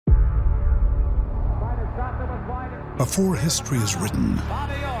Before history is written,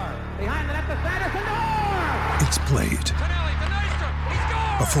 it's played.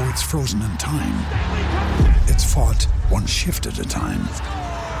 Before it's frozen in time, it's fought one shift at a time.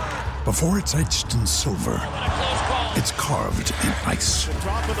 Before it's etched in silver, it's carved in ice.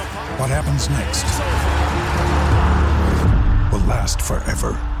 What happens next will last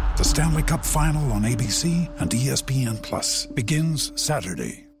forever. The Stanley Cup Final on ABC and ESPN Plus begins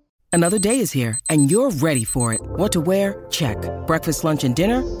Saturday. Another day is here, and you're ready for it. What to wear? Check. Breakfast, lunch, and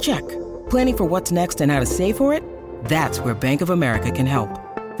dinner? Check. Planning for what's next and how to save for it? That's where Bank of America can help.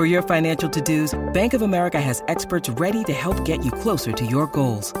 For your financial to-dos, Bank of America has experts ready to help get you closer to your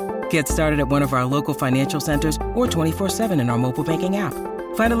goals. Get started at one of our local financial centers or 24/7 in our mobile banking app.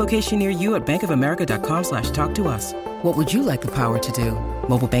 Find a location near you at bankofamerica.com/talktous. What would you like the power to do?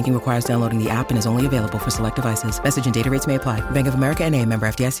 Mobile banking requires downloading the app and is only available for select devices. Message and data rates may apply. Bank of America NA, member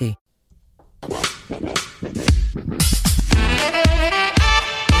FDIC.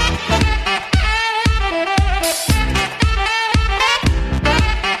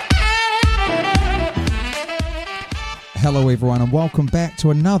 Hello everyone and welcome back to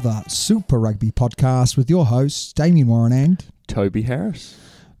another Super Rugby podcast with your hosts Damien Warren and Toby Harris.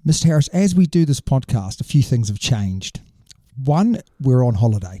 Mr. Harris, as we do this podcast, a few things have changed. One, we're on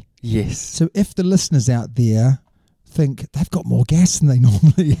holiday. Yes. So if the listeners out there think they've got more gas than they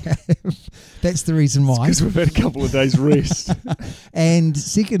normally have, that's the reason why. Because we've had a couple of days rest. And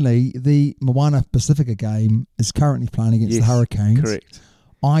secondly, the Moana Pacifica game is currently playing against the Hurricanes. Correct.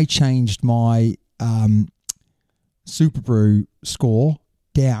 I changed my Super Brew score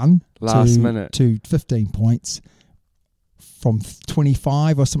down last minute to 15 points from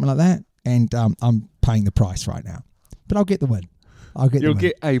 25 or something like that, and I'm paying the price right now. But I'll get the win. You'll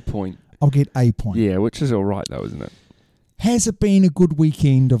get a point. I'll get a point. Yeah, which is all right though, isn't it? Has it been a good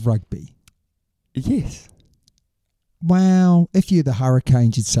weekend of rugby? Yes. Well, if you're the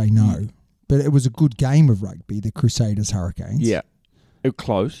Hurricanes, you'd say no. But it was a good game of rugby, the Crusaders Hurricanes. Yeah. It was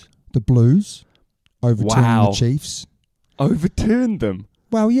close. The Blues overturning the Chiefs. Overturned them.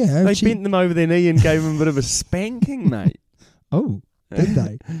 Well, yeah. They bent them over their knee and gave them a bit of a spanking, mate. Oh, did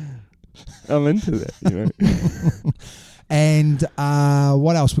they? I'm into that, you know. And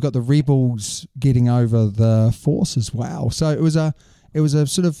what else? We got the Rebels getting over the Force as well. So it was a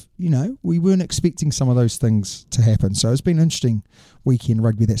sort of, you know, we weren't expecting some of those things to happen. So it's been an interesting weekend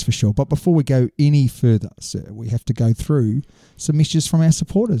rugby, that's for sure. But before we go any further, sir, we have to go through some messages from our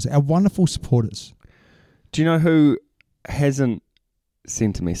supporters, our wonderful supporters. Do you know who hasn't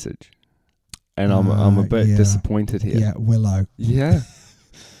sent a message? And I'm a bit disappointed here. Yeah, Willow. Yeah.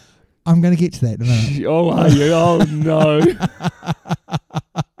 I'm going to get to that in a minute. Oh, are you? Oh, no. Do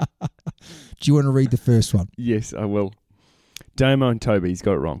you want to read the first one? Yes, I will. Damo and Toby's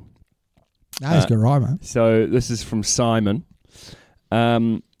got it wrong. No, he's got it right, mate. So this is from Simon.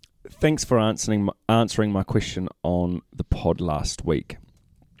 Thanks for answering my question on the pod last week.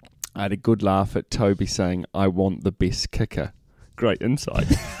 I had a good laugh at Toby saying, I want the best kicker. Great insight.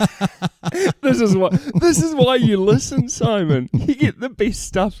 This is why you listen, Simon. You get the best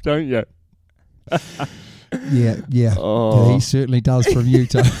stuff, don't you? Yeah. Oh. Yeah, he certainly does from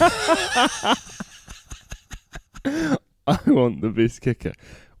Utah. I want the best kicker.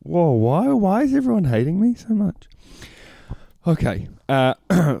 Whoa, why is everyone hating me so much? Okay,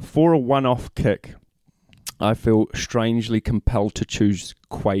 for a one-off kick, I feel strangely compelled to choose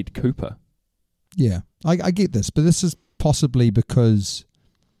Quade Cooper. Yeah, I get this, but this is possibly because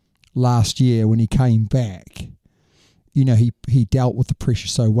last year when he came back, you know, he dealt with the pressure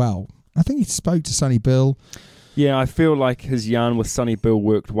so well. I think he spoke to Sonny Bill. Yeah, I feel like his yarn with Sonny Bill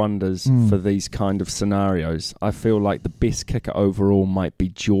worked wonders for these kind of scenarios. I feel like the best kicker overall might be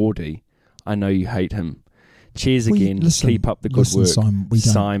Geordie. I know you hate him. Cheers again. Keep up the good work.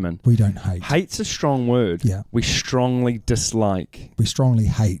 Simon. We don't hate. Hate's a strong word. Yeah. We strongly dislike. We strongly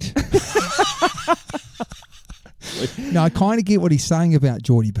hate. No, I kind of get what he's saying about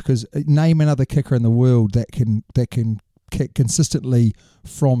Geordie, because name another kicker in the world that can kick consistently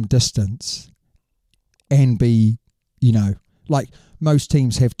from distance and be, you know, like most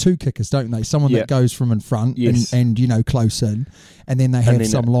teams have two kickers, don't they? Someone that goes from in front and you know, close in, and then they have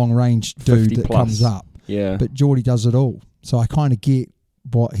some long range dude that comes up. Yeah. But Geordie does it all. So I kind of get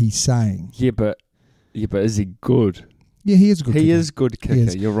what he's saying. Yeah, but is he good? Yeah, he is a good kicker. He is a good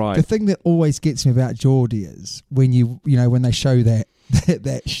kicker, you're right. The thing that always gets me about Geordie is when when they show that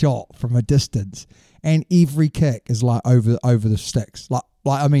shot from a distance, and every kick is like over the sticks. Like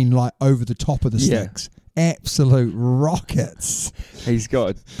over the top of the sticks. Absolute rockets. He's got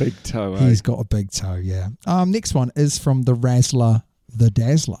a big toe, He's got a big toe, yeah. Next one is from the Razzler, the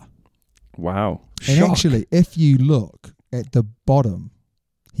Dazzler. Wow. And Shock. actually, if you look at the bottom,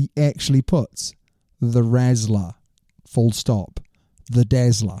 he actually puts the Razzler, full stop, the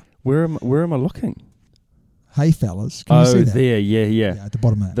Dazzler. Where am I looking? Hey, fellas, can you see that? there, yeah. At the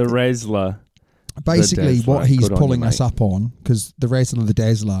bottom of that. The Razzler. Basically, Dazzler. what he's Good on pulling you, us mate. up on, because the Razzler, the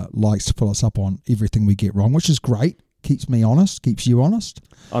Dazzler, likes to pull us up on everything we get wrong, which is great. Keeps me honest, keeps you honest.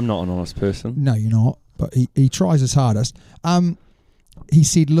 I'm not an honest person. No, you're not, but he tries his hardest. He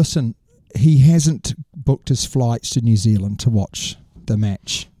said, listen, he hasn't booked his flights to New Zealand to watch the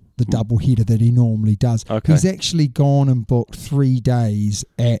match, the double header that he normally does. Okay. He's actually gone and booked 3 days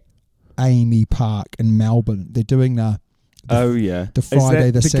at Amy Park in Melbourne. They're doing the Friday,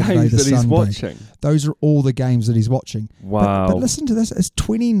 the Saturday, games the that Sunday. he's watching? Those are all the games that he's watching. Wow. But listen to this. It's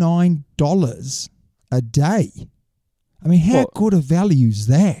 $29 a day. I mean, how good a value is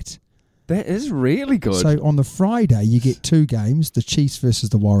that? That is really good. So on the Friday, you get 2 games, the Chiefs versus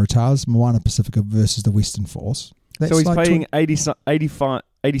the Waratahs, Moana Pacifica versus the Western Force. So he's paying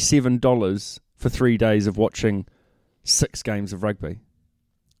 $87 for 3 days of watching 6 games of rugby.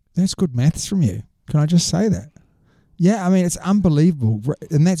 That's good maths from you. Can I just say that? Yeah, I mean, it's unbelievable.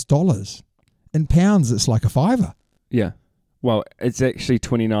 And that's dollars. In pounds, it's like a $5. Yeah. Well, it's actually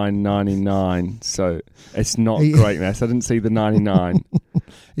 $29.99, so it's not great maths. I didn't see the 99.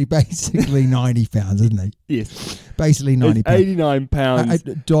 He basically £90, isn't he? Yes. Basically £90. £89 dollars,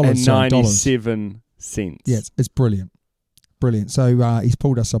 and dollars. 97 cents. Yes, it's brilliant. Brilliant. So he's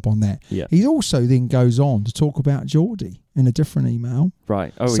pulled us up on that. Yeah. He also then goes on to talk about Geordie in a different email.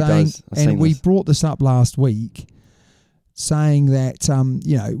 Right. Oh, saying, he does. And we brought this up last week, saying that,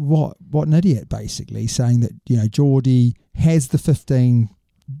 what an idiot, basically, saying that, Geordie has the 15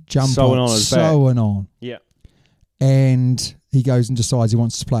 jump sewing on his back. sewing on. Yeah. And he goes and decides he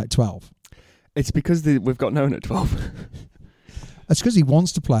wants to play at 12. It's because we've got no one at 12. It's because he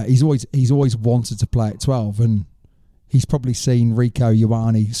wants to play. He's always wanted to play at 12, and he's probably seen Rico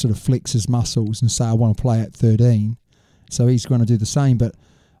Ioane sort of flex his muscles and say, I want to play at 13. So he's going to do the same. But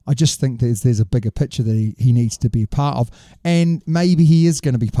I just think there's a bigger picture that he needs to be a part of. And maybe he is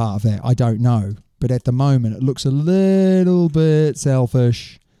going to be part of that. I don't know. But at the moment, it looks a little bit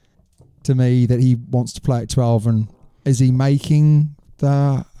selfish to me that he wants to play at 12. And is he making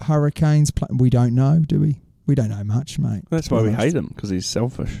the Hurricanes play? We don't know, do we? We don't know much, mate. That's why we hate him, because he's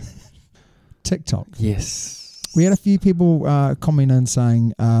selfish. TikTok. Yes. We had a few people comment in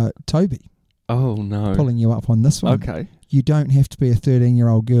saying, Toby. Oh, no. Pulling you up on this one. Okay. You don't have to be a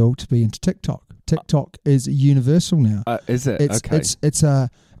 13-year-old girl to be into TikTok. TikTok is universal now. Is it? Okay.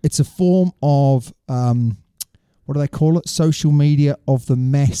 It's a form of, what do they call it? Social media of the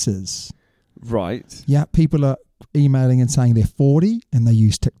masses. Right. Yeah, people are emailing and saying they're 40 and they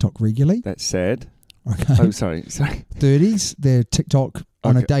use TikTok regularly. That's sad. Okay. Oh, sorry. 30s, they're TikTok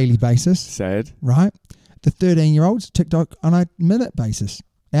on a daily basis. Sad. Right. The 13-year-olds, TikTok on a minute basis,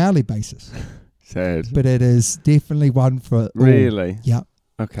 hourly basis. Sad. But it is definitely one for all. Really? Yeah.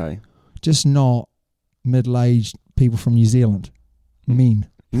 Okay. Just not middle-aged people from New Zealand. Men.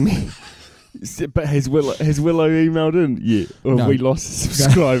 But has Willow emailed in? Yeah. Or have we lost a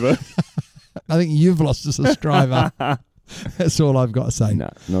subscriber? I think you've lost a subscriber. That's all I've got to say. No,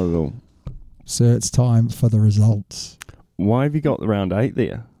 not at all. So it's time for the results. Why have you got the round 8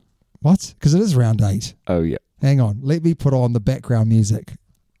 there? What? Because it is round 8. Oh, yeah. Hang on. Let me put on the background music.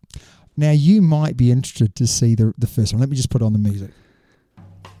 Now, you might be interested to see the first one. Let me just put on the music.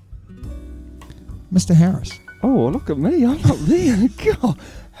 Mr. Harris. Oh, look at me. I'm not there. God,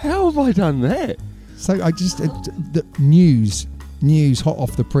 how have I done that? So the news hot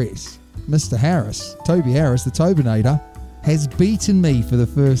off the press. Mr. Harris, Toby Harris, the Tobinator, has beaten me for the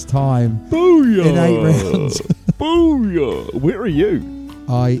first time Booyah! in 8 rounds. Booyah! Where are you?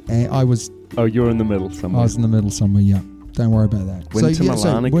 I was... Oh, you're in the middle somewhere. I was in the middle somewhere, yeah. Don't worry about that. Winter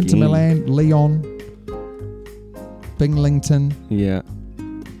Milan again. Winter Milan, Leon, Binglington. Yeah.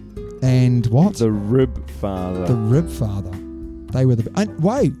 And what? The Rib Father. The Rib Father. They were the... And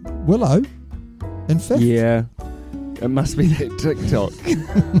wait, Willow in 5th. Yeah. It must be that TikTok.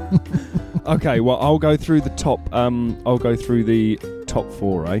 Okay, well, I'll go through the top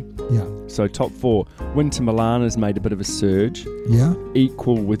 4, eh? Yeah. So top 4. Winter Milan has made a bit of a surge. Yeah.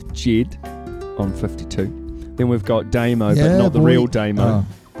 Equal with Jed on 52. Then we've got Damo, but not the real Damo. Oh.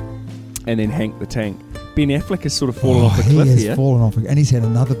 And then Hank the Tank. Ben Affleck has sort of fallen off a cliff he has here. fallen off. And he's had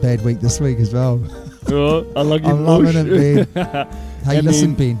another bad week this week as well. Oh, I like I'm loving it, Ben. Hey, And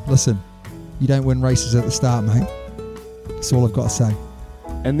listen, Ben. Listen. You don't win races at the start, mate. That's all I've got to say.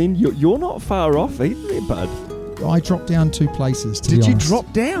 And then you're not far off either there, bud. I dropped down 2 places, to be Did you honest.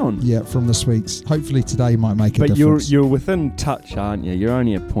 drop down? Yeah, from this week's. Hopefully today might make a But difference. you're within touch, aren't you? You're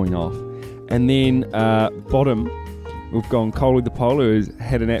only a point off. And then bottom, we've gone Coley the Polar, who's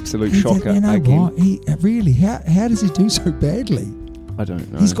had an absolute shocker. You know again. what? He really, how does he do so badly? I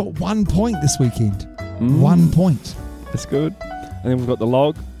don't know. He's got 1 point this weekend. 1 point. That's good. And then we've got the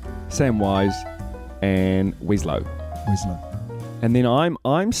Log, Sam Wise, and Winslow. And then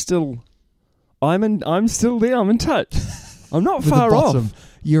I'm still there. I'm in touch. I'm not With far the bottom.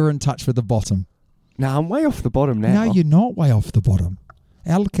 off. You're in touch with the bottom. No, I'm way off the bottom now. No, you're not way off the bottom.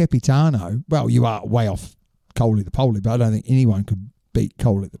 El Capitano, well, you are way off Coley the Poly, but I don't think anyone could beat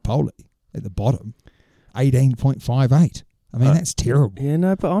Coley the Poly at the bottom. 18.58. I mean, that's terrible. Yeah,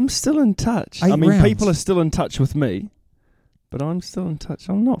 no, but I'm still in touch. 8 rounds. People are still in touch with me, but I'm still in touch.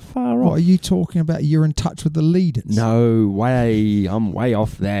 I'm not far What off. are you talking about? You're in touch with the leaders? No way. I'm way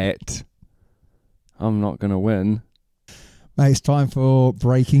off that. I'm not going to win. Mate, it's time for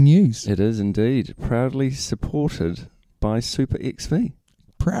breaking news. It is indeed. Proudly supported by Super XV.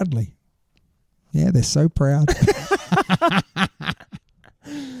 Proudly. Yeah, they're so proud.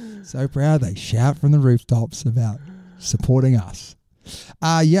 So proud. They shout from the rooftops about supporting us.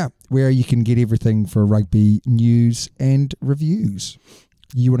 Where you can get everything for rugby news and reviews.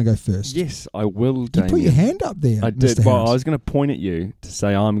 You want to go first? Yes, I will, You Damien. put your hand up there, I did. Mr. Well, Harris. I was going to point at you to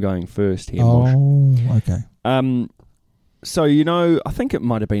say I'm going first here, Mosh. Oh, okay. So, I think it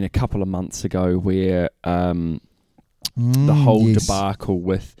might have been a couple of months ago where the whole yes. debacle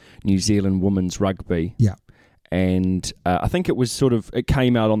with New Zealand women's rugby. Yeah. And I think it was it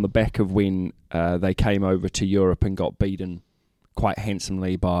came out on the back of when they came over to Europe and got beaten quite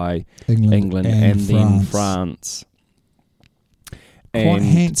handsomely by England and then France. Quite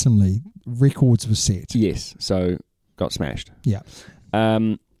handsomely. Records were set. Yes, so got smashed. Yeah.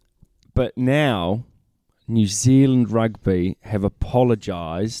 But now New Zealand rugby have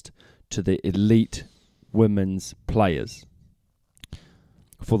apologised to the elite women's players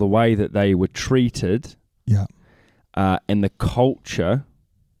for the way that they were treated. Yeah. And the culture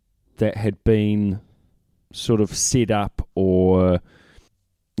that had been sort of set up or,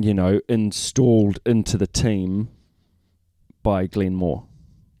 installed into the team by Glenn Moore.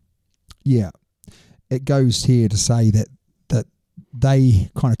 Yeah. It goes here to say that they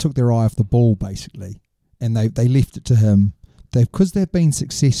kind of took their eye off the ball, basically, and they left it to him. Because they've been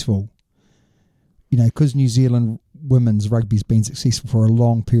successful, because New Zealand women's rugby's been successful for a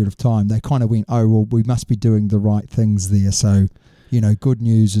long period of time, they kind of went, oh, well, we must be doing the right things there. So, good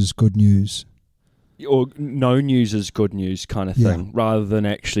news is good news. Or no news is good news kind of thing, rather than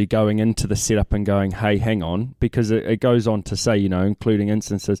actually going into the setup and going, hey, hang on, because it goes on to say, including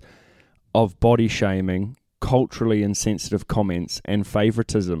instances of body shaming, culturally insensitive comments and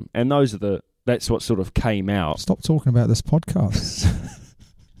favoritism. And that's what sort of came out. Stop talking about this podcast.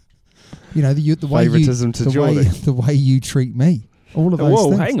 the way favoritism to Jordan. The way you treat me. All of those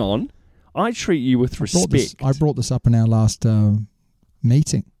things. Hang on. I treat you with respect. I brought this up in our last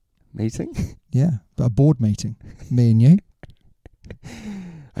meeting. Meeting? Yeah, a board meeting. Me and you.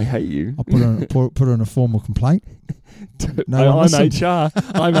 I hate you. I put on a formal complaint. I'm HR.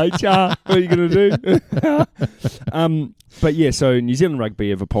 I'm HR. What are you going to do? But yeah, so New Zealand Rugby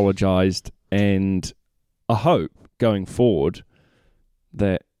have apologised, and I hope going forward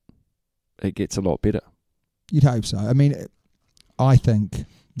that it gets a lot better. You'd hope so. I mean, I think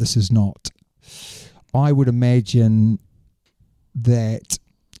this is not. I would imagine that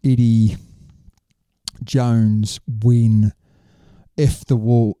Eddie Jones, if the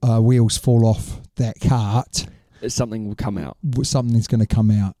wheels fall off that cart, something will come out. Something's going to come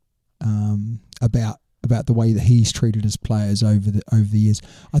out about the way that he's treated his players over the years.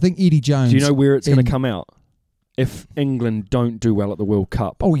 I think Eddie Jones. Do you know where it's going to come out? If England don't do well at the World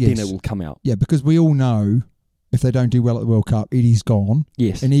Cup, then it will come out. Yeah, because we all know if they don't do well at the World Cup, Eddie's gone.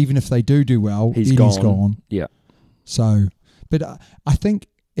 Yes. And even if they do well, Eddie's gone. Yeah. So, but I think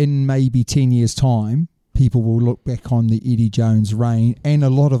in maybe 10 years' time, people will look back on the Eddie Jones reign and a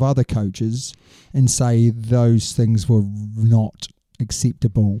lot of other coaches and say those things were not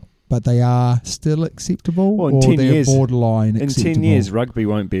acceptable. But they are still acceptable, well, or they're years, borderline acceptable. In 10 years, rugby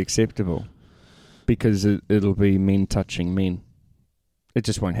won't be acceptable because it'll be men touching men. It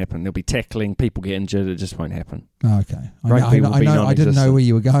just won't happen. There'll be tackling, people get injured. It just won't happen. Oh, okay. I didn't know where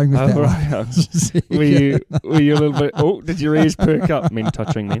you were going with that. Right. Were you a little bit? Oh, did your ears perk up? Men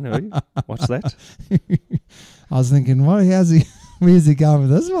touching men. Are you? What's that? I was thinking, where's he going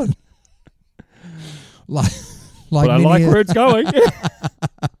with this one? But I like where it's going.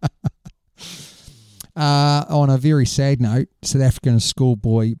 On a very sad note, South African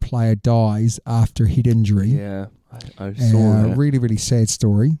schoolboy player dies after head injury. Yeah, I saw that. Really, really sad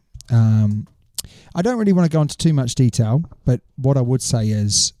story. I don't really want to go into too much detail, but what I would say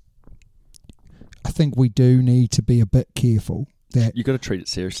is, think we do need to be a bit careful that You've got to treat it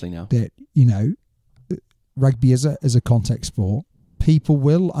seriously now. that rugby is a contact sport. People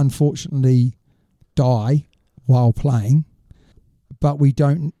will unfortunately die while playing, but we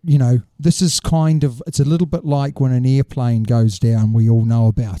don't. This is it's a little bit like when an airplane goes down. We all know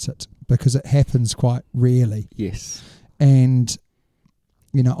about it because it happens quite rarely. Yes. And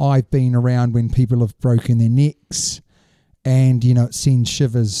I've been around when people have broken their necks, and it sends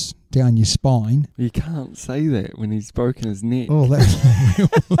shivers down your spine. You can't say that when he's broken his neck. Oh,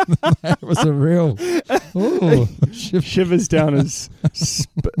 that was a real. Oh, Shivers down his.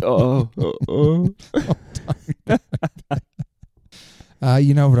 You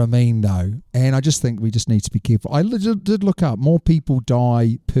know what I mean, though, and I just think we just need to be careful. I did look up more people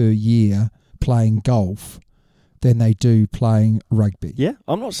die per year playing golf than they do playing rugby. Yeah,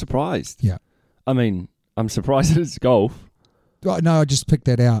 I'm not surprised. Yeah, I mean, I'm surprised that it's golf. No, I just picked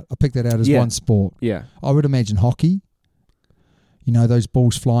that out. I picked that out as one sport. Yeah. I would imagine hockey. Those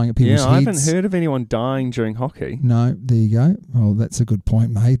balls flying at people's heads. I haven't heard of anyone dying during hockey. No, there you go. Well, that's a good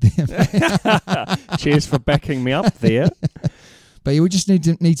point made there. Cheers for backing me up there. But we just need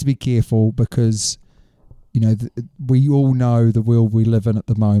to be careful because, we all know the world we live in at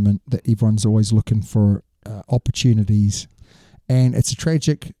the moment, that everyone's always looking for opportunities. And it's a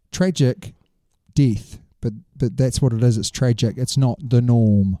tragic death. But that's what it is. It's tragic. It's not the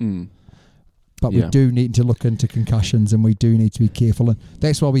norm. Mm. But we do need to look into concussions, and we do need to be careful. And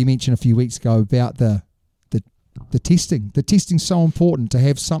that's why we mentioned a few weeks ago about the testing. The testing's so important to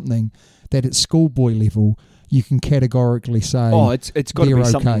have something that at schoolboy level you can categorically say. Oh, it's got to be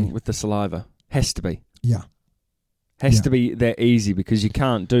something okay with the saliva. Has to be. Yeah. Has to be that easy, because you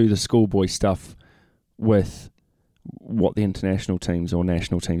can't do the schoolboy stuff with what the international teams or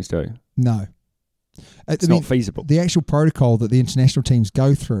national teams do. No. It's not feasible. The actual protocol that the international teams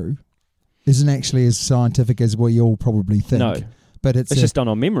go through isn't actually as scientific as we all probably think. No. But it's just done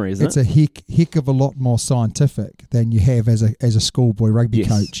on memory, isn't it? It's a heck of a lot more scientific than you have as a schoolboy rugby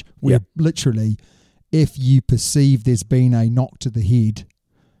coach, where literally, if you perceive there's been a knock to the head,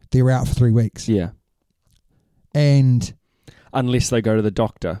 they're out for 3 weeks. Yeah. And unless they go to the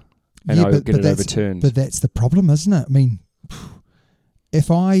doctor and get it overturned. But that's the problem, isn't it? I mean,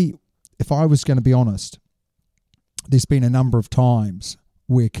 if I was going to be honest, there's been a number of times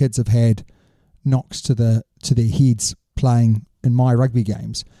where kids have had knocks to their heads playing in my rugby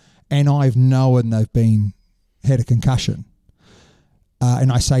games, and I've known they've had a concussion.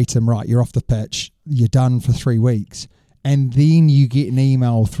 And I say to them, right, you're off the pitch, you're done for 3 weeks. And then you get an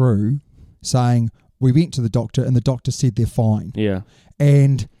email through saying, we went to the doctor and the doctor said they're fine. Yeah.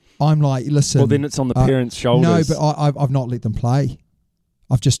 And I'm like, listen. Well, then it's on the parents' shoulders. No, but I've not let them play.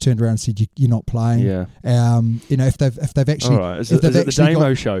 I've just turned around and said, you're not playing. Yeah. If they've actually. All right. Is it the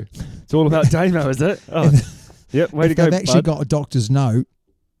Damo show? It's all about Damo, is it? Oh. Yep, way to go, If they've actually got a doctor's note,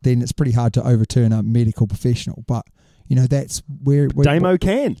 then it's pretty hard to overturn a medical professional. But, that's where Damo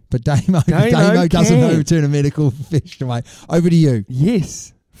can. But Damo doesn't overturn a medical professional, mate. Over to you.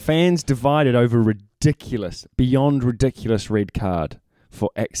 Yes. Fans divided over beyond ridiculous red card for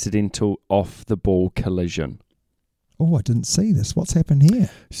accidental off-the-ball collision. Oh, I didn't see this. What's happened here?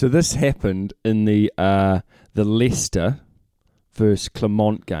 So this happened in the Leicester versus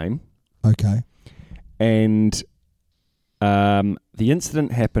Clermont game. Okay. And the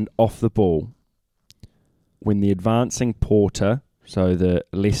incident happened off the ball when the advancing Porter, so the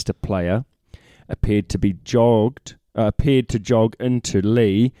Leicester player, appeared to jog into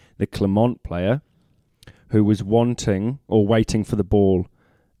Lee, the Clermont player, who was waiting for the ball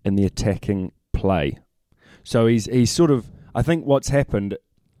in the attacking play. So he's sort of, I think what's happened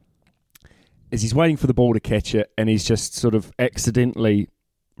is he's waiting for the ball to catch it, and he's just sort of accidentally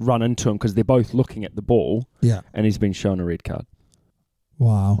run into him because they're both looking at the ball. Yeah. And he's been shown a red card.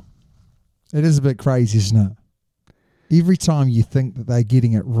 Wow. It is a bit crazy, isn't it? Every time you think that they're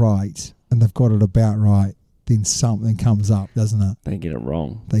getting it right and they've got it about right, then something comes up, doesn't it? They get it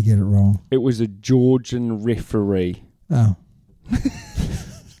wrong. It was a Georgian referee. Oh.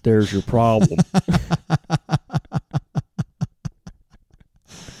 There's your problem.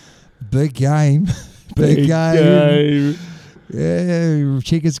 Big game. Big game. Yeah,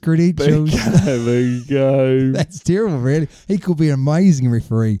 check his credentials. Big game. That's terrible, really. He could be an amazing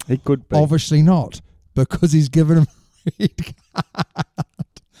referee. He could be. Obviously not, because he's given him a red card.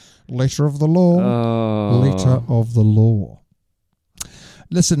 Letter of the law. Oh. Letter of the law.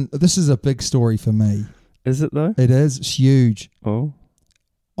 Listen, this is a big story for me. Is it though? It is. It's huge. Oh.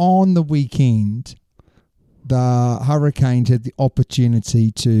 On the weekend, the Hurricanes had the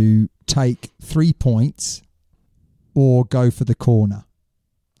opportunity to take 3 points or go for the corner.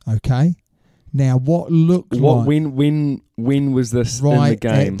 Okay? Now, what looked like... When was this in the right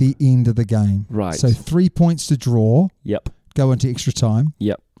game? at the end of the game. Right. So 3 points to draw. Yep. Go into extra time.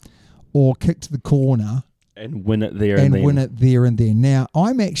 Yep. Or kick to the corner. And win it there and then. Win it there and then. Now,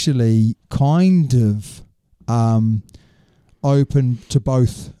 I'm actually kind of open to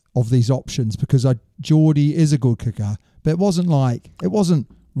both of these options because Geordie is a good kicker, but it wasn't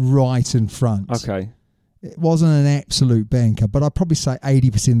right in front. Okay. It wasn't an absolute banker, but I'd probably say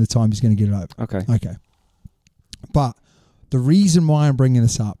 80% of the time he's going to get it over. Okay. But the reason why I'm bringing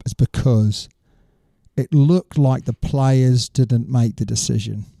this up is because it looked like the players didn't make the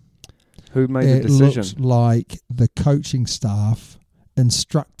decision. Who made the decision? It looked like the coaching staff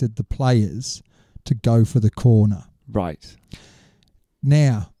instructed the players to go for the corner. Right.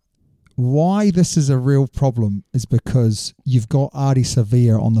 Now, why this is a real problem is because you've got Ardie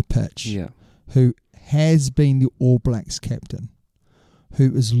Savea on the pitch, who has been the All Blacks captain,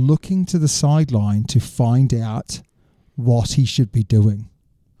 who is looking to the sideline to find out what he should be doing.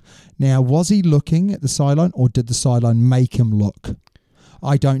 Now, was he looking at the sideline or did the sideline make him look?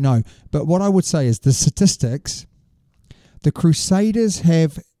 I don't know. But what I would say is the statistics, the Crusaders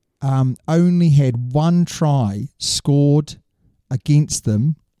have only had one try scored against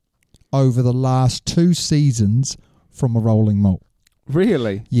them over the last 2 seasons from a rolling maul.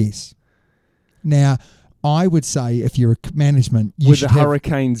 Really? Yes. Now, I would say if you're a management, you were should the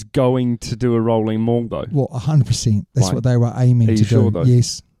Hurricanes going to do a rolling maul though? Well, 100%. That's Right. what they were aiming Are to you sure, do. though?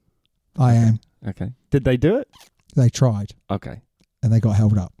 Yes, I am. Okay. Did they do it? They tried Okay. and they got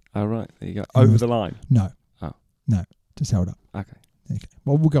held up. All right. There you go. And Over the line. No. Oh. No, just held up. Okay. Okay.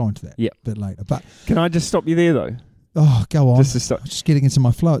 Well, we'll go on to that Yep. a bit later. But Can I just stop you there though? go on. Just to stop. Just getting into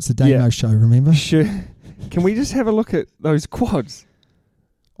my flow. It's the Damo Yeah. show, remember? Sure. Can we just have a look at those quads?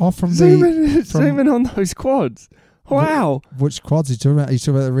 Oh, from Zoom in on those quads. Wow. Which quads are you talking about? Are you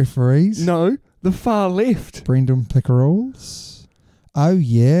talking about the referees? No, the far left. Brendan Pickerills. Oh,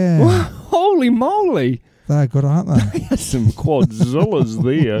 yeah. Holy moly. They're good, aren't they? There's some quadzillas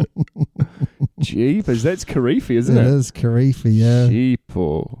there. Jeepers, that's Karifi, isn't it? It is Karifi, yeah.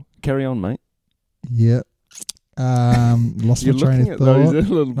 Jeepo. Carry on, mate. Yeah. Lost You're my train looking of at thought. those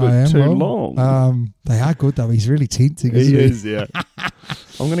a little bit too long. They are good though. He's really tempting, isn't He he? is, yeah.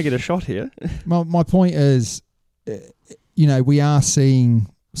 I'm going to get a shot here. My point is, we are seeing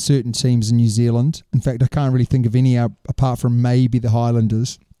certain teams in New Zealand. In fact, I can't really think of any apart from maybe the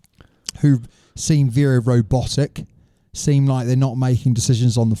Highlanders, who seem very robotic, seem like they're not making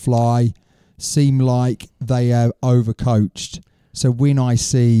decisions on the fly, seem like they are overcoached. So when I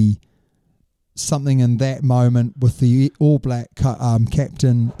see something in that moment with the All Black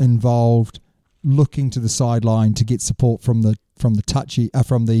captain involved, looking to the sideline to get support from the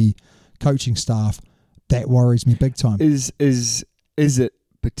coaching staff, that worries me big time. Is it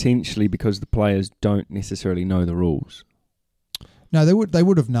potentially because the players don't necessarily know the rules? No, they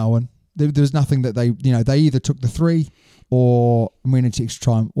would have known. There's nothing that they either took the 3 or went into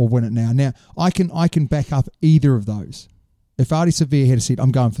extra time or win it now. Now I can back up either of those. If Ardie Savea had said,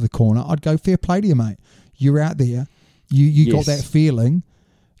 I'm going for the corner, I'd go, fair play to you, mate. You're out there. You Yes. got that feeling.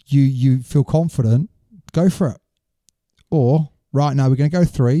 You feel confident. Go for it. Or, right now, we're going to go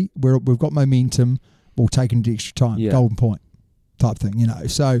 3. We've got momentum. We'll take it into extra time. Yeah. Golden point type thing,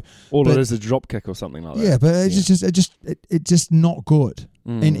 So All it is a drop kick or something like that. yeah, but it's just not good.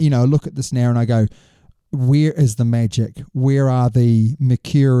 And, I look at this now and I go, where is the magic? Where are the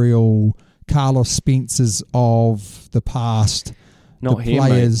mercurial Carlos Spencers of the past? Not the here,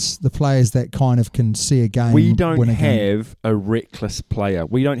 players, the players that kind of can see a game. We don't win a game. have a reckless player.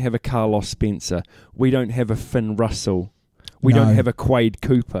 We don't have a Carlos Spencer. We don't have a Finn Russell. We No. don't have a Quade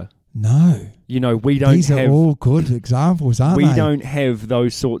Cooper. No. We don't These have. are all good examples, aren't we they? don't have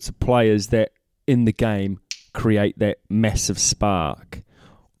those sorts of players that in the game create that massive spark.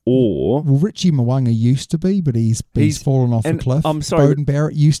 Or Well, Richie Mwanga used to be, but he's fallen off a and cliff. I'm sorry, Bowden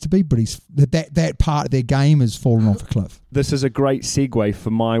Barrett used to be, but he's that part of their game has fallen off a cliff. this is a great segue for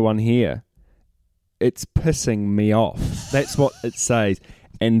my one here. It's pissing me off. That's what it says.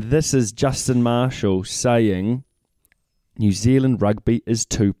 And this is Justin Marshall saying New Zealand rugby is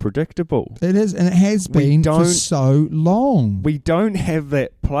too predictable. It is, and it has been for so long. We don't have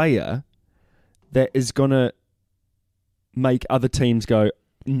that player that is going to make other teams go,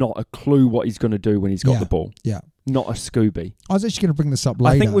 not a clue what he's going to do when he's got the ball. Yeah. Not a Scooby. I was actually going to bring this up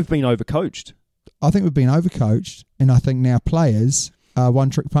later. I think we've been overcoached. And I think now players are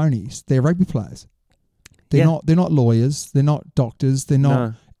one-trick ponies. They're rugby players. They're not lawyers. They're not doctors. They're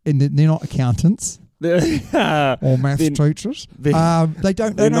not they're not accountants or maths teachers. They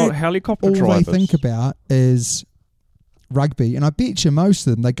don't. They're not helicopter all drivers. All they think about is rugby, and I bet you most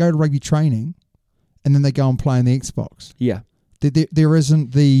of them they go to rugby training and then they go and play on the Xbox. Yeah. There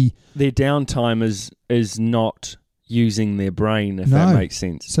isn't the... Their downtime is not using their brain, if that makes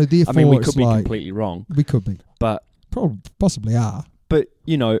sense. So therefore, I mean, we could be completely wrong. We could be. But possibly are. But,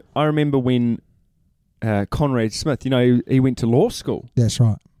 I remember when Conrad Smith, he went to law school. That's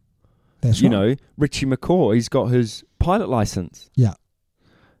right. Richie McCaw, he's got his pilot license. Yeah.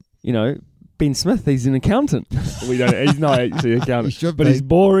 Ben Smith, he's an accountant. He's not actually an accountant, but be. he's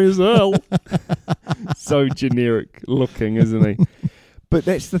boring as hell. So generic looking, isn't he? But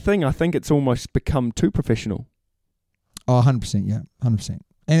that's the thing. I think it's almost become too professional. Oh, 100%, yeah. 100%.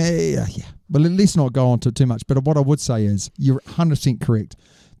 And yeah. But let's not go on to too much. But what I would say is, you're 100% correct.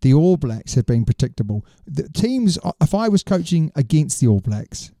 The All Blacks have been predictable. The teams, if I was coaching against the All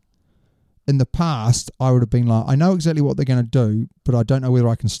Blacks, in the past, I would have been like, I know exactly what they're going to do, but I don't know whether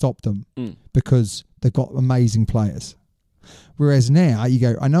I can stop them because they've got amazing players. Whereas now, you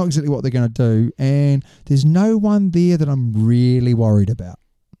go, I know exactly what they're going to do, and there's no one there that I'm really worried about.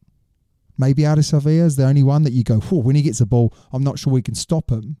 Maybe Ardis Savea is the only one that you go, when he gets the ball, I'm not sure we can stop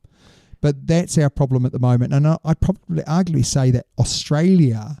him. But that's our problem at the moment. And I'd probably arguably say that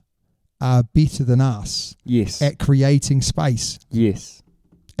Australia are better than us at creating space. Yes.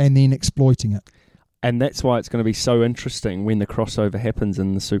 And then exploiting it. And that's why it's going to be so interesting when the crossover happens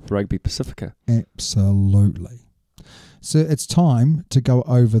in the Super Rugby Pacifica. Absolutely. So it's time to go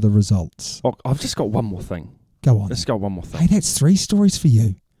over the results. Oh, I've just got one more thing. Go on. Let's go one more thing. Hey, that's 3 stories for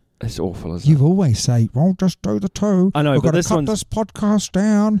you. It's awful, isn't it? You always say, well, just do the 2. I know, We've but got to this cut one's... this podcast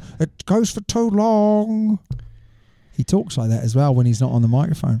down. It goes for too long. He talks like that as well when he's not on the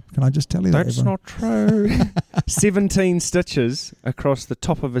microphone. Can I just tell you that? That's not true. 17 stitches across the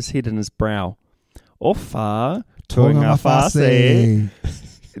top of his head and his brow. Ofa tunga fase.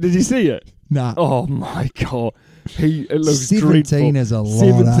 Did you see it? Nah. Oh my God. It looks 17 dreadful. is a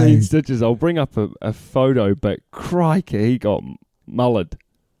lot. 17 stitches. I'll bring up a photo, but crikey, he got mullered.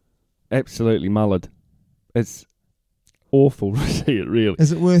 Absolutely mullered. It's awful to see it, really.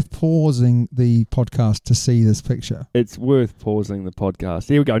 Is it worth pausing the podcast to see this picture? It's worth pausing the podcast.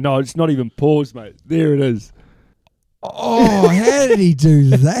 Here we go. No, it's not even paused, mate. There it is. Oh, how did he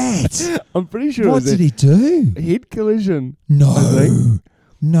do that? I'm pretty sure What did he do? Head collision. No.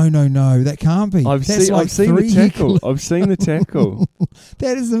 That can't be. I've seen the tackle. I've seen the tackle.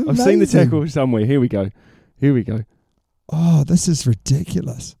 That is amazing. I've seen the tackle somewhere. Here we go. Oh, this is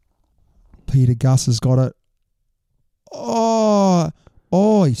ridiculous. Peter Gus has got it. Oh,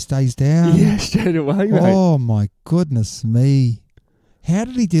 he stays down. Yeah, straight away, mate. Oh, my goodness me. How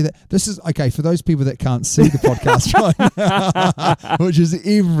did he do that? This is, okay, for those people that can't see the podcast right now, which is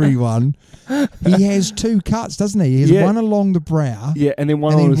everyone, he has 2 cuts, doesn't he? He has one along the brow. Yeah, and then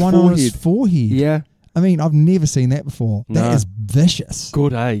one on his forehead. Yeah. I mean, I've never seen that before. No. That is vicious.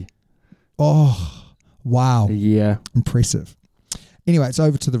 Good, eh? Oh, wow. Yeah. Impressive. Anyway, it's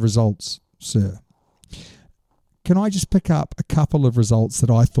over to the results, sir. Can I just pick up a couple of results that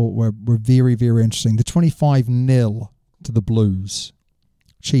I thought were very, very interesting? The 25-0 to the Blues.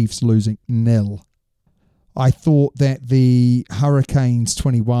 Chiefs losing 0. I thought that the Hurricanes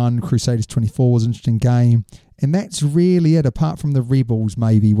 21, Crusaders 24 was an interesting game. And that's really it, apart from the Rebels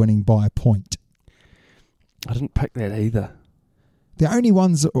maybe winning by a point. I didn't pick that either. The only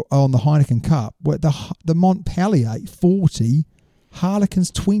ones that were on the Heineken Cup were the Montpellier 40,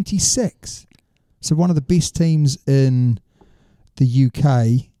 Harlequins 26. So one of the best teams in the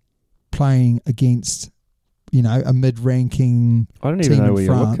UK playing against, a mid-ranking I don't team even know in where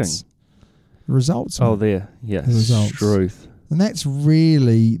France. you're looking. The results. Oh, there. Yes. The results. Truth. And that's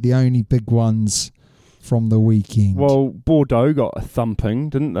really the only big ones from the weekend. Well, Bordeaux got a thumping,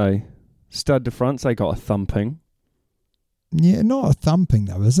 didn't they? Stade de France, they got a thumping. Yeah, not a thumping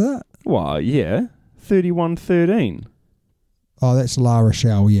though, is it? Well, yeah. 31-13. Oh, that's La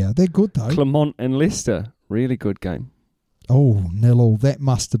Rochelle, yeah. They're good though. Clermont and Leicester, really good game. Oh, 0-0. That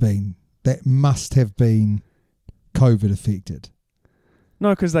must have been COVID affected. No,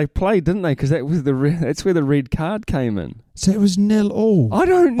 because they played, didn't they? Because that's where the red card came in. So it was 0-0. I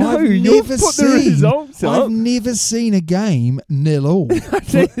don't know. You've put the results up. I've never seen a game 0-0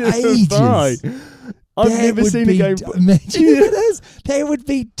 for ages. I've never seen a game. Imagine it is. That would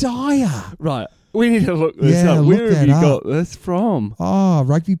be dire. Right. We need to look this up. Where have you got this from? Oh,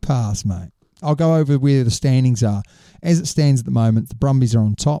 Rugby Pass, mate. I'll go over where the standings are. As it stands at the moment, the Brumbies are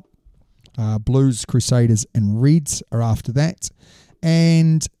on top. Blues, Crusaders and Reds are after that.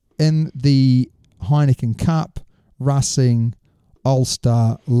 And in the Heineken Cup, Racing,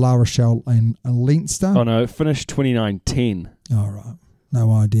 Ulster, La Rochelle and Leinster. Oh, no, it finished 29-10. All right.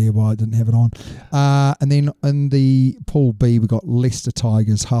 No idea why I didn't have it on. And then in the Pool B, we got Leicester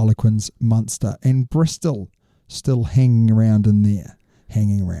Tigers, Harlequins, Munster, and Bristol still hanging around in there.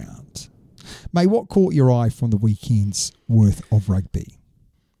 Hanging around. Mate, what caught your eye from the weekend's worth of rugby?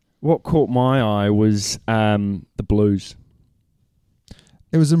 What caught my eye was the Blues.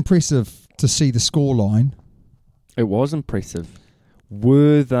 It was impressive to see the scoreline. It was impressive.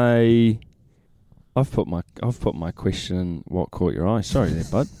 Were they... I've put my question in what caught your eye. Sorry there,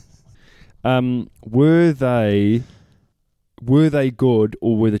 bud. Were they good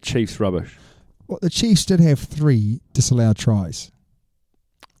or were the Chiefs rubbish? Well, the Chiefs did have 3 disallowed tries.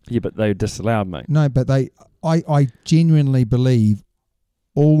 Yeah, but they disallowed, mate. No, but I genuinely believe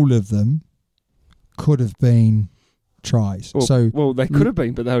all of them could have been tries. Well, they could have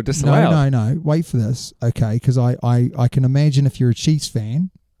been, but they were disallowed. No. Wait for this, okay? Because I can imagine if you're a Chiefs fan,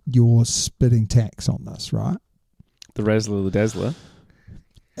 you're spitting tax on this, right? The Razzler, the Dazzler.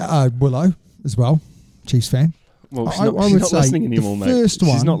 Willow as well, Chiefs fan. Well, she's not listening anymore, mate.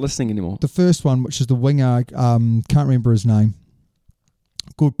 She's not listening anymore. The first one, which is the winger, can't remember his name.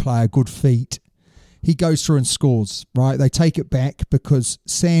 Good player, good feet. He goes through and scores, right? They take it back because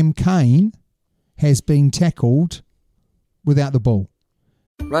Sam Cane has been tackled without the ball.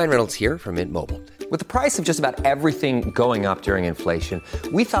 Ryan Reynolds here from Mint Mobile. With the price of just about everything going up during inflation,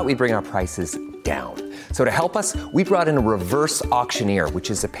 we thought we'd bring our prices down. So to help us, we brought in a reverse auctioneer,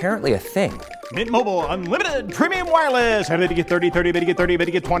 which is apparently a thing. Mint Mobile Unlimited Premium Wireless. How to get 30, 30, bit to get 30, bit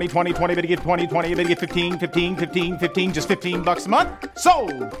to get 20, 20, 20, bit to get 20, 20, bit to get 15, 15, 15, 15, just $15 a month?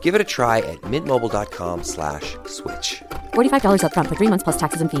 Sold! Give it a try at mintmobile.com/switch. $45 up front for 3 months plus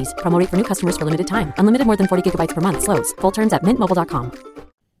taxes and fees. Promo rate for new customers for limited time. Unlimited more than 40 gigabytes per month. Slows full terms at mintmobile.com.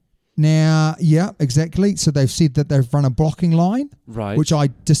 Now, yeah, exactly. So they've said that they've run a blocking line, right? Which I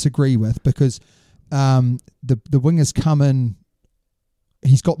disagree with because the wingers come in,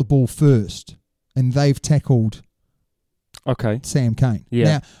 he's got the ball first, and they've tackled Sam Cane. Yeah.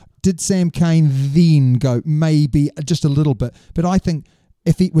 Now, did Sam Cane then go maybe just a little bit? But I think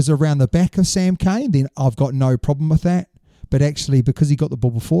if it was around the back of Sam Cane, then I've got no problem with that. But actually, because he got the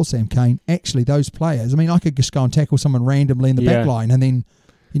ball before Sam Cane, actually those players, I mean, I could just go and tackle someone randomly in the back line and then,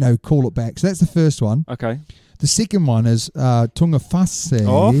 call it back. So that's the first one. Okay. The second one is Tungafasi.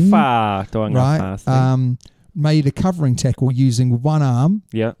 Right. Made a covering tackle using one arm.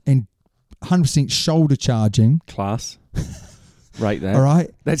 Yeah. And 100% shoulder charging. Class. Right there. All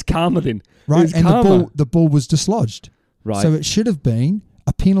right. That's karma then. Right. And karma. the ball was dislodged. Right. So it should have been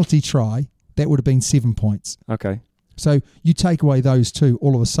a penalty try. That would have been 7 points. Okay. So you take away those two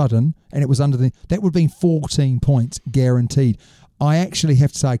all of a sudden, and it was that would have been 14 points guaranteed. I actually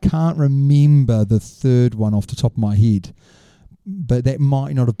have to say I can't remember the third one off the top of my head, but that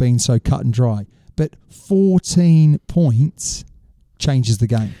might not have been so cut and dry. But 14 points changes the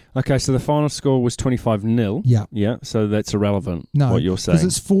game. Okay, so the final score was 25-0. Yeah. Yeah, so that's irrelevant, no, what you're saying.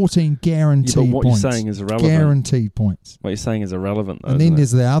 Because it's 14 guaranteed points. But what you're saying is irrelevant. Guaranteed points. What you're saying is irrelevant, though, and then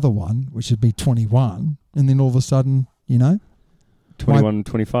there's the other one, which would be 21, and then all of a sudden,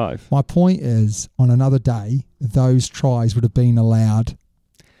 21-25. My point is, on another day, those tries would have been allowed.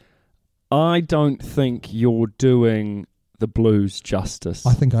 I don't think you're doing the Blues justice.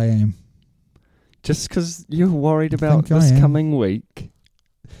 I think I am. Just because you're worried about this coming week.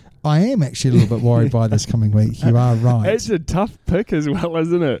 I am actually a little bit worried by this coming week. You are right. It's a tough pick as well,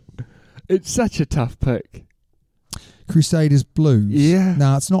 isn't it? It's such a tough pick. Crusaders Blues. Yeah.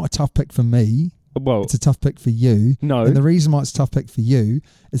 No, it's not a tough pick for me. Well, it's a tough pick for you. No. And the reason why it's a tough pick for you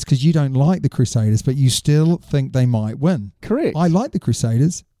is because you don't like the Crusaders, but you still think they might win. Correct. I like the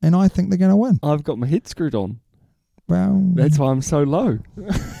Crusaders, and I think they're going to win. I've got my head screwed on. Well, that's why I'm so low.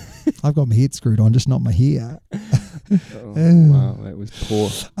 I've got my head screwed on, just not my hair. Wow, that was poor.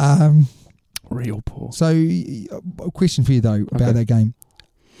 Real poor. So, a question for you though about that game: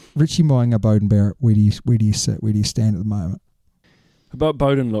 Richie Mo'unga, Bowden Barrett. Where do you sit? Where do you stand at the moment? But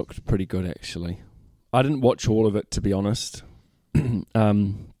Bowden looked pretty good, actually. I didn't watch all of it, to be honest. But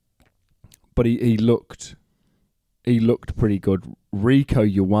he looked pretty good. Rico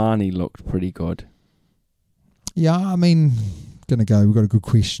Ioane looked pretty good. Yeah, I mean, gonna go. We've got a good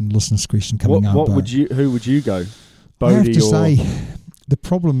question, listener's question coming up. Who would you go? Bodie, I have to say, the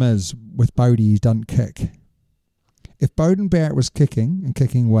problem is with Bodie, he doesn't kick. If Bowden Barrett was kicking and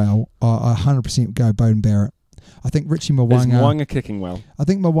kicking well, I 100% go Bowden Barrett. I think Richie Mo'unga... Is Mo'unga kicking well? I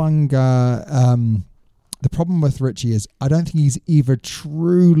think Mo'unga... the problem with Richie is I don't think he's ever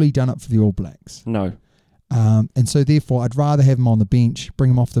truly done it for the All Blacks. No. And so therefore, I'd rather have him on the bench,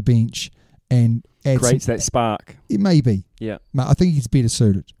 bring him off the bench, and add creates that spark. It may be. Yeah. I think he's better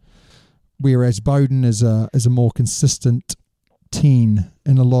suited. Whereas Bowden is a more consistent 10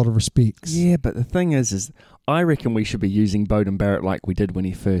 in a lot of respects. Yeah, but the thing is I reckon we should be using Beauden Barrett like we did when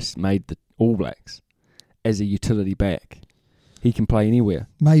he first made the All Blacks as a utility back. He can play anywhere.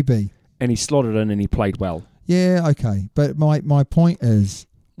 Maybe. And he slotted in and he played well. Yeah, okay. But my point is,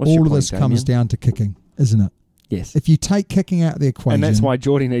 What's your all of point, this comes Damien? down to kicking, isn't it? Yes. If you take kicking out of the equation... And that's why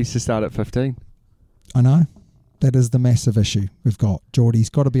Geordie needs to start at 15. I know. That is the massive issue we've got. Geordie's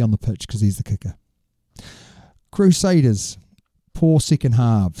got to be on the pitch because he's the kicker. Crusaders, poor second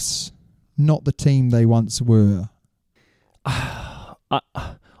halves. Not the team they once were. I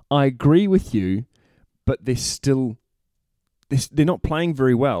agree with you, but they're still... They're not playing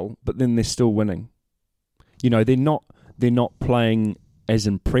very well, but then they're still winning. You know, they're not playing as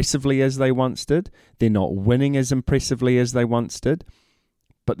impressively as they once did. They're not winning as impressively as they once did,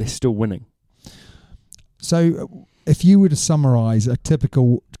 but they're still winning. So if you were to summarise a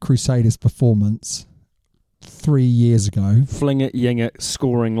typical Crusaders performance 3 years ago... Fling it, ying it,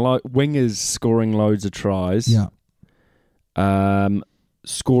 scoring... wingers scoring loads of tries. Yeah.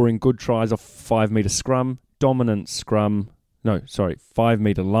 Scoring good tries off 5 metre scrum. Dominant scrum... 5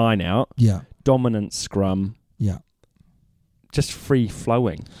 metre line out. Yeah. Dominant scrum. Yeah. Just free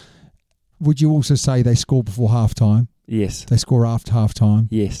flowing. Would you also say they score before half time? Yes. They score after half time?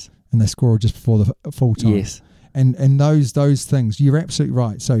 Yes. And they score just before the full time? Yes. And those things, you're absolutely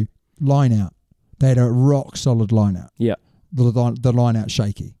right. So line out. They had a rock solid line out. Yeah. The line out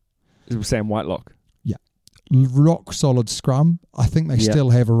shaky. Sam Whitelock. Yeah. Rock solid scrum. I think they still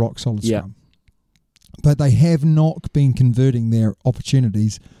have a rock solid scrum. But they have not been converting their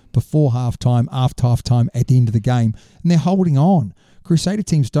opportunities before half-time, after half-time, at the end of the game. And they're holding on. Crusader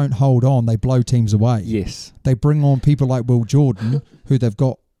teams don't hold on. They blow teams away. Yes. They bring on people like Will Jordan, who they've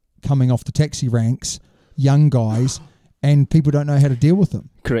got coming off the taxi ranks, young guys, and people don't know how to deal with them.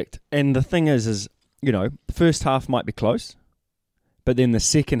 Correct. And the thing is, you know, the first half might be close, but then the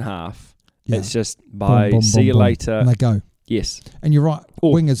second half, it's just bye, Boom, boom, see boom, you boom. later. And they go. Yes. And you're right,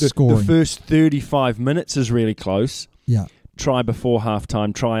 wingers scoring. The first 35 minutes is really close. Yeah. Try before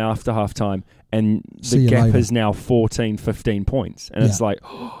half-time, try after half-time, and See the you gap later. is now 14, 15 points. And it's like,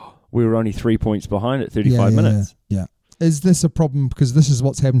 we were only 3 points behind at 35 minutes. Yeah. Is this a problem? Because this is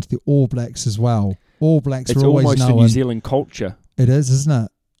what's happened to the All Blacks as well. All Blacks It's are always almost known... a New Zealand culture. It is,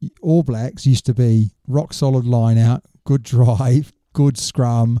 isn't it? All Blacks used to be rock solid line out, good drive, good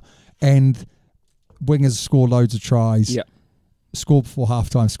scrum, and wingers score loads of tries. Yeah. Score before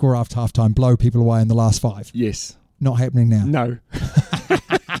half-time, score after half-time, blow people away in the last 5. Yes. Not happening now. No.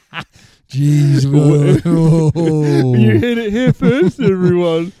 Jeez. You hit it here first,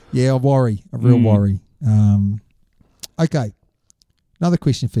 everyone. Yeah, I worry. I real worry. Okay. Another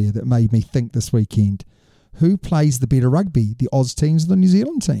question for you that made me think this weekend. Who plays the better rugby, the Oz teams or the New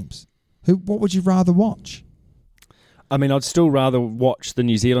Zealand teams? What would you rather watch? I mean, I'd still rather watch the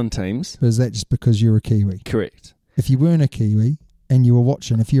New Zealand teams. Or is that just because you're a Kiwi? Correct. If you weren't a Kiwi and you were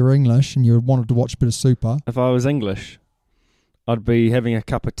watching, if you were English and you wanted to watch a bit of Super... If I was English, I'd be having a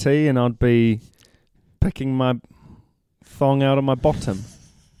cup of tea and I'd be picking my thong out of my bottom.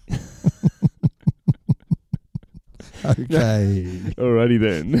 Okay. Alrighty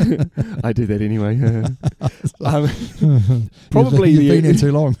then. I do that anyway. Probably You've been here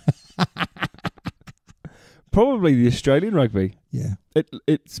too long. Probably the Australian rugby. Yeah.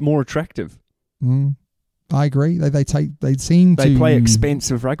 It's more attractive. I agree. They play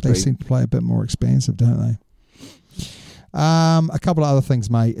expensive rugby. They seem to play a bit more expansive, don't they? A couple of other things,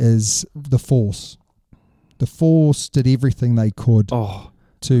 mate, is the Force. The Force did everything they could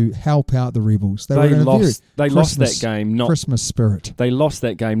to help out the Rebels. They lost that game. Not Christmas spirit. They lost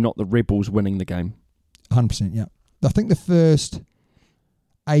that game, not the Rebels winning the game. 100%, yeah. I think the first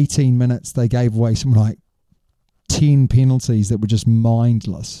 18 minutes they gave away something like 10 penalties that were just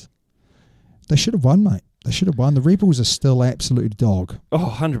mindless. They should have won, mate. They should have won. The Rebels are still absolute dog.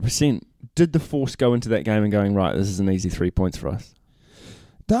 Oh, 100%. Did the Force go into that game and going, right, this is an easy 3 points for us?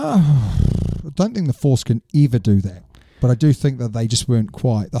 I don't think the Force can ever do that. But I do think that they just weren't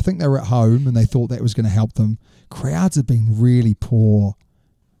quite. I think they were at home and they thought that was going to help them. Crowds have been really poor.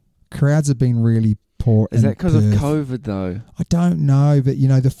 Is that because of COVID, though? I don't know. But,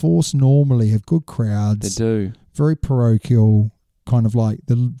 the Force normally have good crowds. They do. Very parochial, kind of like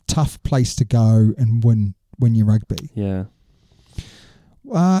the tough place to go and win your rugby. Yeah.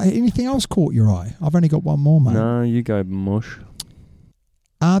 Anything else caught your eye? I've only got one more, mate. No, you go, mush.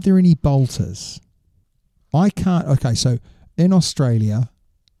 Are there any bolters? I can't... Okay, so in Australia,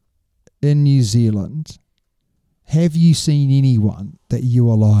 in New Zealand, have you seen anyone that you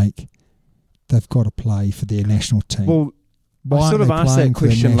are like, they've got to play for their national team? Well, Why I sort aren't of they asked playing that for their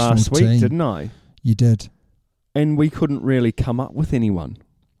question national last week, team? didn't I? You did. and we couldn't really come up with anyone.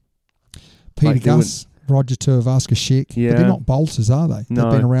 Peter Like, there Gus, Roger Tuivasa-Sheck. Yeah. But they're not bolters, are they? No.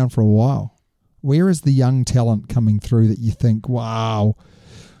 They've been around for a while. Where is the young talent coming through that you think, wow,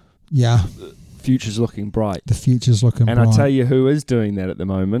 yeah, Future's looking bright. the future's looking And bright. I tell you who is doing that at the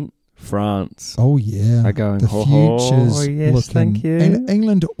moment. France. Oh, yeah. Are going, the "Ho, future's ho, yes, looking. thank you." And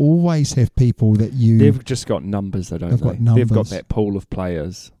England always have people that you... They've just got numbers, though, don't They've they? got numbers. They've got that pool of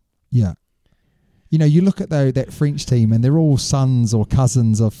players. Yeah. You know, you look at that French team and they're all sons or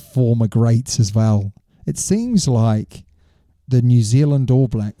cousins of former greats as well. It seems like the New Zealand All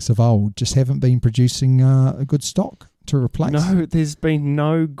Blacks of old just haven't been producing a good stock to replace. No, there's been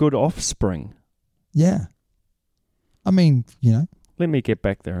no good offspring. Yeah. I mean, you know. Let me get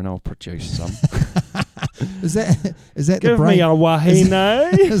back there and I'll produce some. Is that the Give brain? me a wahine.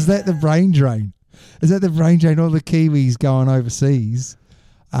 Is that the brain drain? Is that the brain drain? All the Kiwis going overseas?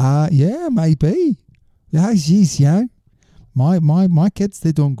 Yeah, maybe. Yeah, geez, you know, my kids,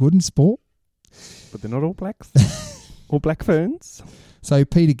 they're doing good in sport. But they're not all blacks. All black ferns. So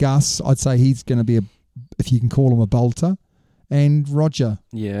Peter Gus, I'd say he's going to be if you can call him a bolter, and Roger.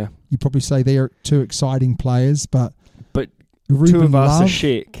 Yeah. You probably say they're two exciting players, but Ruben Love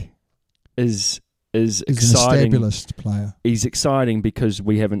Tuivasa-Sheck is is an exciting. established player. He's exciting because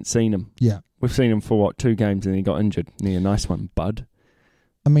we haven't seen him. Yeah. We've seen him for 2 games and he got injured. Yeah, nice one, bud.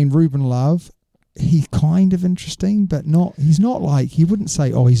 I mean, Ruben Love, he's kind of interesting, but he's not like, he wouldn't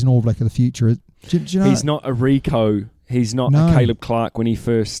say, oh, he's an All Black of the future. Do you know? He's not a Rico. He's not No. a Caleb Clark when he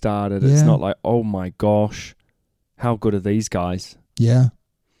first started. It's Yeah. not like, oh my gosh, how good are these guys? Yeah.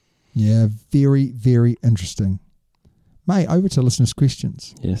 Yeah, very, very interesting. Mate, over to listeners'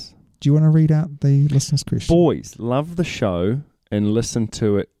 questions. Yes. Do you want to read out the listeners' question? Boys, love the show and listen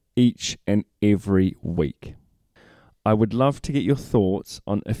to it each and every week. I would love to get your thoughts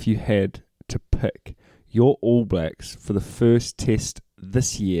on if you had to pick your All Blacks for the first test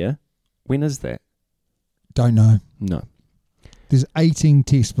this year. When is that? Don't know. No. There's 18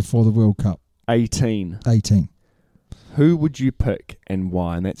 tests before the World Cup. 18. 18. Who would you pick and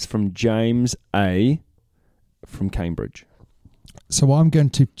why? And that's from James A. from Cambridge. So I'm going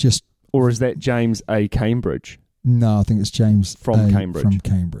to just... Or is that James A. Cambridge? No, I think it's James From A. Cambridge. From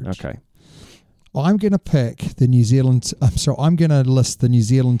Cambridge. Okay. I'm going to pick the New Zealand... I'm going to list the New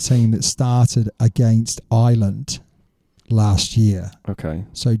Zealand team that started against Ireland last year. Okay.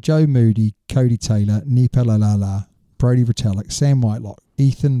 So Joe Moody, Cody Taylor, Nipa Lalala, Brodie Retallick, Sam Whitelock,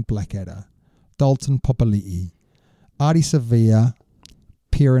 Ethan Blackadder, Dalton Popali'i, Artie Sevilla,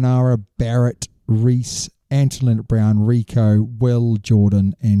 Perenara, Barrett, Reese, Anton Brown, Rico, Will,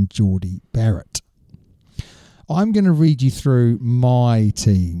 Jordan, and Geordie Barrett. I'm going to read you through my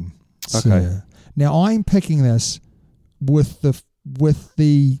team, Okay. sir. Now, I'm picking this with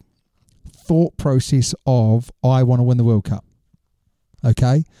the thought process of I want to win the World Cup.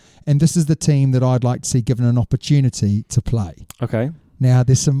 Okay? And this is the team that I'd like to see given an opportunity to play. Okay. Now,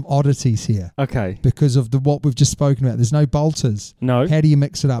 there's some oddities here Okay. because of what we've just spoken about. There's no bolters. No. How do you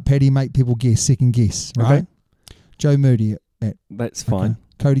mix it up? How do you make people guess, second guess, right? Okay. Joe Moody at That's fine. okay.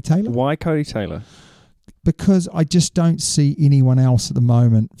 Cody Taylor? Why Cody Taylor? Because I just don't see anyone else at the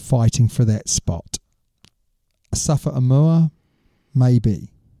moment fighting for that spot. Safa Amua,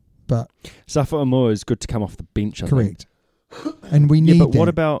 maybe, but Safa Amua is good to come off the bench, I correct. And we need Yeah, but that.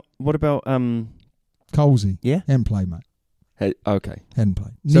 what about Colsey? Yeah? Hadn't played, mate. Okay. Hadn't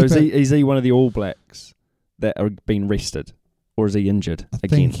played. So Nipa, is he one of the All Blacks that are being rested? Or is he injured I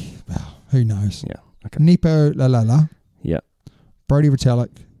again? think, well, who knows? Yeah. Okay. Nipo Lalala, Yeah. Brodie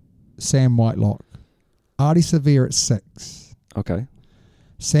Retallick, Sam Whitelock, Artie Sevilla at 6, Okay.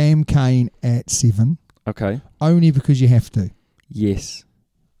 Sam Kane at 7, Okay. only because you have to. Yes.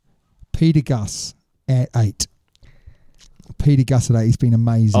 Peter Gus at 8. Peter Gus at 8, he's been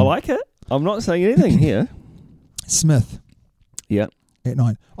amazing. I like it. I'm not saying anything here. Smith Yeah. at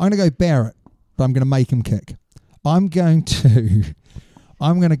 9. I'm going to go Barrett, but I'm going to make him kick. I'm going to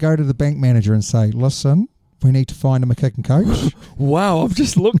go to the bank manager and say, listen, we need to find him a kicking coach. Wow, I've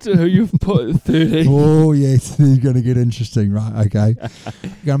just looked at who you've put at 30. Oh, yes, this is going to get interesting, right? Okay.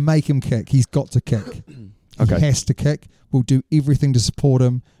 You're going to make him kick. He's got to kick. Okay. He has to kick. We'll do everything to support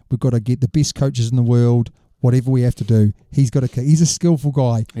him. We've got to get the best coaches in the world. Whatever we have to do, he's got to kick. He's a skillful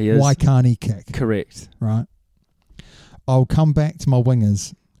guy. He is. Why can't he kick? Correct. Right. I'll come back to my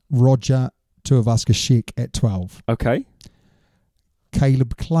wingers. Roger Tuivasa-Sheck at 12. Okay.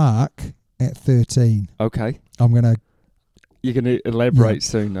 Caleb Clark at 13. Okay. I'm going to... You're going to elaborate Yeah.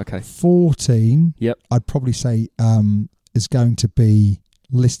 soon. Okay. 14, Yep. I'd probably say is going to be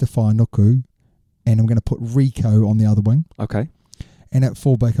Lester Whainuku, and I'm going to put Rico on the other wing. Okay. And at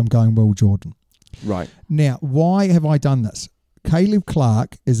fullback, I'm going Will Jordan. Right. Now, why have I done this? Caleb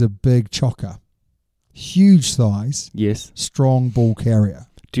Clark is a big chocker. Huge thighs. Yes. Strong ball carrier.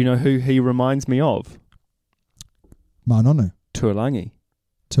 Do you know who he reminds me of? Manonu. Tuolangi.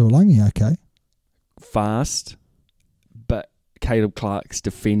 Tuolangi, okay. Fast, but Caleb Clark's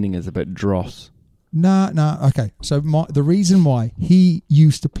defending is a bit dross. No, okay. So the reason why he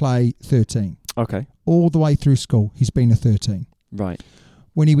used to play 13. Okay. All the way through school, he's been a 13. Right.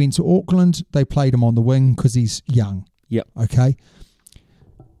 When he went to Auckland, they played him on the wing because he's young. Yep. Okay.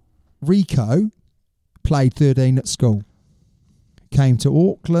 Rico played 13 at school. Came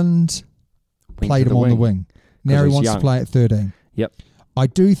to Auckland, played him on the wing. Now he wants to play at 13. Yep. I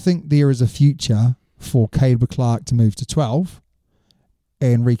do think there is a future for Caleb Clark to move to 12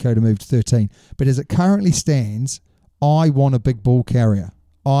 and Rico to move to 13. But as it currently stands, I want a big ball carrier.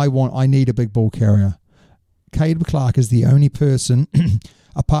 I need a big ball carrier. Caleb Clark is the only person,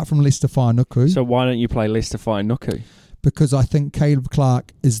 apart from Lester Whainuku. So why don't you play Lester Whainuku? Because I think Caleb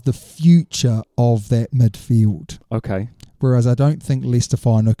Clark is the future of that midfield. Okay. Whereas I don't think Lester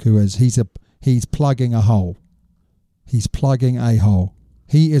Whainuku is. He's plugging a hole. He's plugging a hole.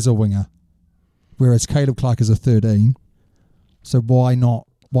 He is a winger. Whereas Caleb Clark is a 13. So why not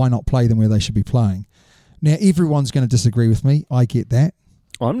play them where they should be playing? Now, everyone's going to disagree with me. I get that.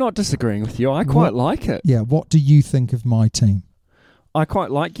 I'm not disagreeing with you. I quite like it. Yeah, what do you think of my team? I quite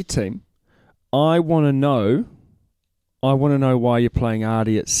like your team. I want to know why you're playing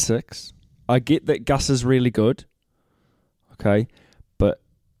Artie at 6. I get that Gus is really good. Okay. But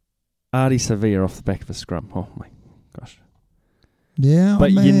Artie Sevilla off the back of a scrum. Oh my gosh. Yeah.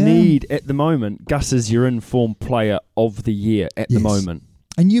 But you need, at the moment, Gus is your informed player of the year at the moment.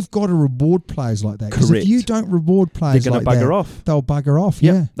 And you've got to reward players like that. Because Correct. if you don't reward players like that, they're going to bugger off. They'll bugger off,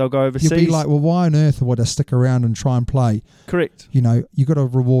 Yep, yeah. They'll go overseas. You'll be like, well, why on earth would I stick around and try and play? Correct. You know, you've got to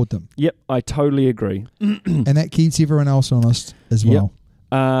reward them. Yep, I totally agree. And that keeps everyone else honest as well.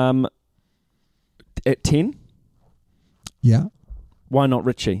 Yep. At 10? Yeah. Why not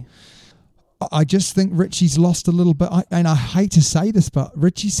Richie? I just think Richie's lost a little bit. And I hate to say this, but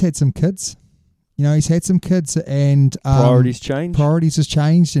Richie's had some kids. You know, he's had some kids and Priorities change. Priorities has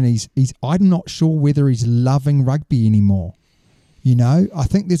changed, and he's. I'm not sure whether he's loving rugby anymore. You know, I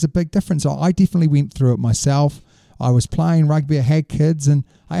think there's a big difference. I definitely went through it myself. I was playing rugby, I had kids, and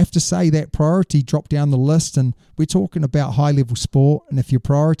I have to say that priority dropped down the list. And we're talking about high level sport, and if your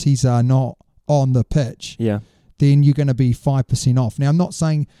priorities are not on the pitch, then you're going to be 5% off. Now, I'm not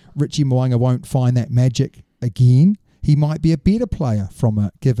saying Richie Mo'unga won't find that magic again. He might be a better player from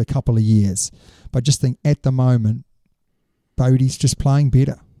it, give a couple of years. But I just think at the moment, Bodie's just playing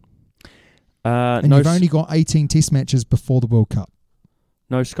better. And you've only got 18 test matches before the World Cup.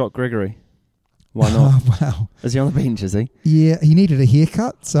 No Scott Gregory. Why not? Wow. Is he on the bench, is he? Yeah, he needed a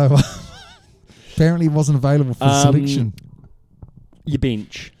haircut, so apparently he wasn't available for the selection. Your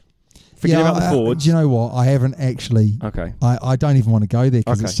bench. Forget about the forwards. Do you know what? I haven't actually. Okay. I don't even want to go there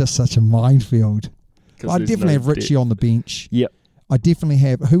because it's just such a minefield. I definitely have Richie on the bench. Yep. I definitely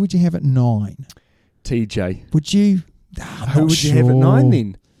have. Who would you have at 9? TJ. Would you? Who would you have at 9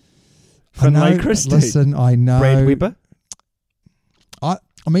 then? Finlay Christie. Listen, I know. Brad Weber.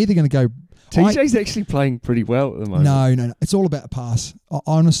 I'm either going to go. TJ's actually playing pretty well at the moment. No. It's all about the pass.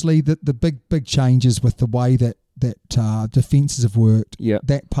 Honestly, the big changes with the way that defences have worked. Yeah.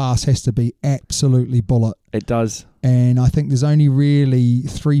 That pass has to be absolutely bullet. It does. And I think there's only really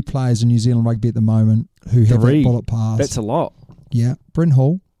 3 players in New Zealand rugby at the moment who have that bullet pass. That's a lot. Yeah. Bryn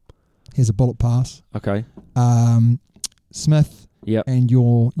Hall has a bullet pass. Okay. Smith. Yep. And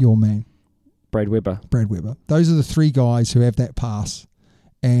your man. Brad Weber. Those are the 3 guys who have that pass.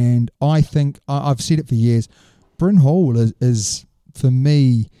 And I think, I've said it for years, Bryn Hall is for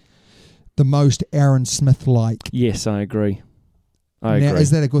me, the most Aaron Smith-like. Yes, I agree. Now,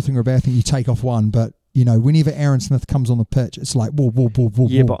 is that a good thing or a bad thing? You take off one, but, you know, whenever Aaron Smith comes on the pitch, it's like, whoa.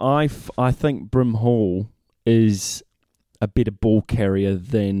 Yeah, but I think Bryn Hall is a better ball carrier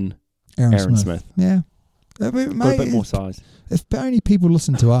than Aaron Smith. Yeah. Got a bit more size. If only people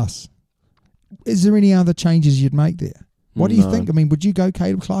listen to us. Is there any other changes you'd make there? What do you think? I mean, would you go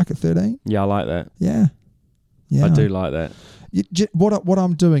Caleb Clark at 13? Yeah, I like that. Yeah. I do like that. What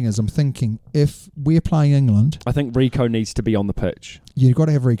I'm doing is I'm thinking, if we're playing England... I think Rico needs to be on the pitch. You've got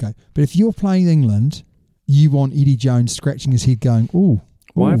to have Rico. But if you're playing England, you want Eddie Jones scratching his head going, ooh.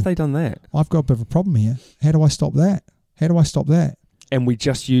 Why have they done that? I've got a bit of a problem here. How do I stop that? And we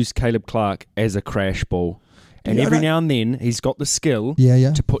just use Caleb Clark as a crash ball. And every now and then, he's got the skill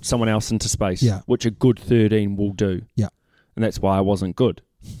to put someone else into space, which a good 13 will do. Yeah. And that's why I wasn't good,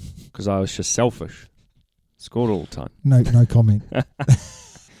 because I was just selfish. Scored all the time. No comment.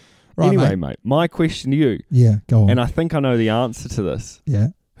 Right, anyway, mate, my question to you, Yeah, go on. and I think I know the answer to this. Yeah.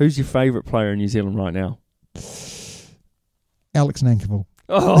 Who's your favourite player in New Zealand right now? Alex Nankivell.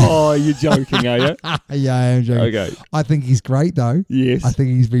 Oh, you're joking, are you? Yeah, I am joking. Okay. I think he's great, though. Yes. I think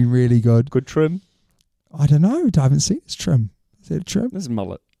he's been really good. Good trim? I don't know. I haven't seen his trim. Is it a trim? This is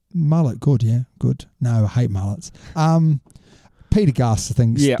mullet. Mullet, good, yeah, good. No, I hate mullets. Peter Gas, I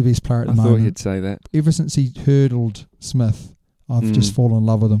think, is Yeah. the best player at the I moment. thought you'd say that. Ever since he hurdled Smith, I've just fallen in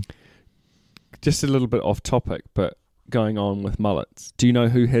love with him. Just a little bit off topic, but going on with mullets. Do you know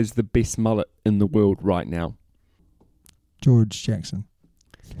who has the best mullet in the world right now? George Jackson.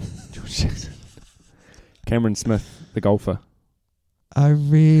 George Jackson. Cameron Smith, the golfer. Oh,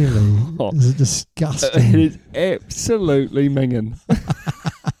 really? Oh. Is it disgusting? It is absolutely minging.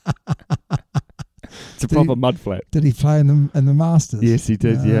 It's a proper mud flat. Did he play in the Masters? Yes, he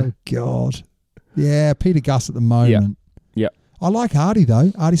did, yeah. Oh, God. Yeah, Peter Gus at the moment. Yeah. I like Artie,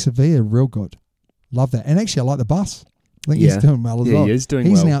 though. Artie Sevilla, real good. Love that. And actually, I like the bus. I think he's doing well as well. He is doing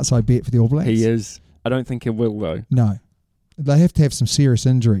He's well. an outside bet for the All Blacks. He is. I don't think he will, though. No. They have to have some serious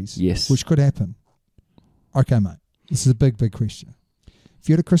injuries. Yes. Which could happen. Okay, mate. This is a big, big question. If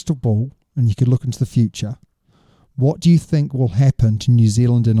you had a crystal ball and you could look into the future, what do you think will happen to New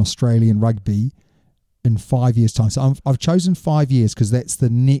Zealand and Australian rugby in 5 years' time? So I've chosen 5 years because that's the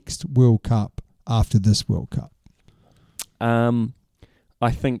next World Cup after this World Cup. I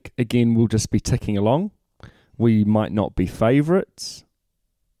think, again, we'll just be ticking along. We might not be favourites,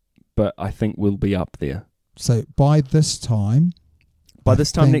 but I think we'll be up there. So by this time...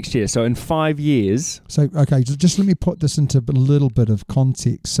 next year. So in 5 years... So, okay, just let me put this into a little bit of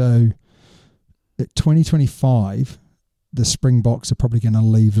context. So at 2025, the Springboks are probably going to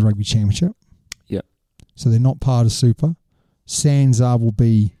leave the Rugby Championship. Yeah. So they're not part of Super. Sanzar will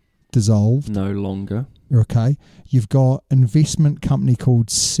be dissolved. No longer. Okay. You've got an investment company called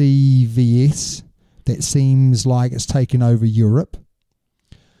CVS that seems like it's taken over Europe.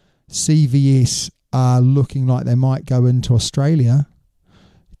 CVS are looking like they might go into Australia.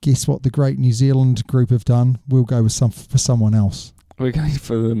 Guess what the great New Zealand group have done? We'll go with for someone else. We're going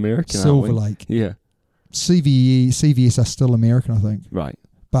for the American, Silver aren't we? Lake. Yeah. CVS are still American, I think. Right.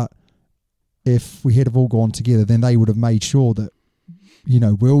 But if we had have all gone together, then they would have made sure that,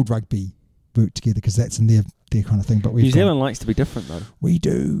 world rugby worked together because that's in their kind of thing. But New Zealand likes to be different, though. We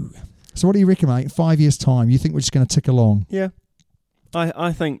do. So what do you reckon, mate? 5 years' time, you think we're just going to tick along? Yeah.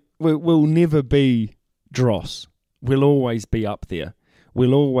 I think we'll never be dross. We'll always be up there.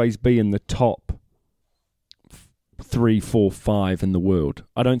 We'll always be in the top 3, 4, 5 in the world.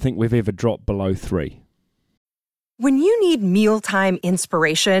 I don't think we've ever dropped below 3. When you need mealtime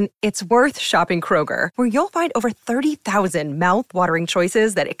inspiration, it's worth shopping Kroger, where you'll find over 30,000 mouth-watering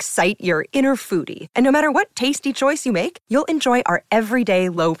choices that excite your inner foodie. And no matter what tasty choice you make, you'll enjoy our everyday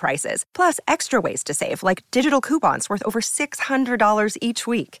low prices, plus extra ways to save, like digital coupons worth over $600 each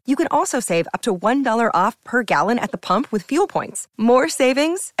week. You can also save up to $1 off per gallon at the pump with fuel points. More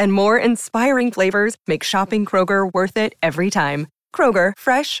savings and more inspiring flavors make shopping Kroger worth it every time. Kroger,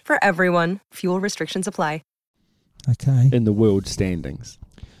 fresh for everyone. Fuel restrictions apply. Okay. In the world standings.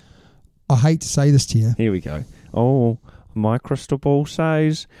 I hate to say this to you. Here we go. Oh, my crystal ball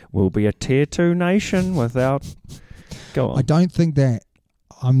says we'll be a tier 2 nation without... Go on. I don't think that.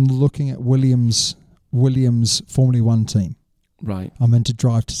 I'm looking at Williams' Formula 1 team. Right. I'm into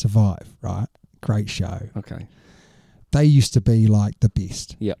Drive to Survive, right? Great show. Okay. They used to be like the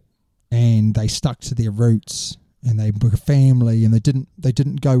best. Yep. And they stuck to their roots and they were a family and they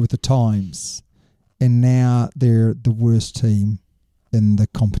didn't go with the times. And now they're the worst team in the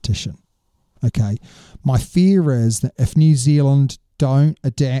competition. Okay. My fear is that if New Zealand don't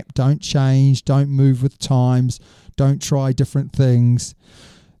adapt, don't change, don't move with the times, don't try different things,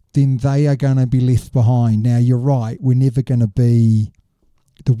 then they are going to be left behind. Now, you're right. We're never going to be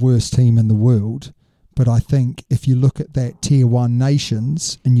the worst team in the world. But I think if you look at that tier 1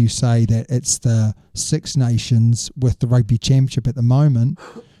 nations and you say that it's the 6 nations with the Rugby Championship at the moment,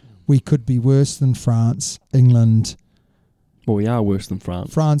 we could be worse than France, England. Well, we are worse than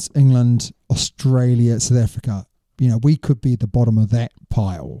France. France, England, Australia, South Africa. We could be at the bottom of that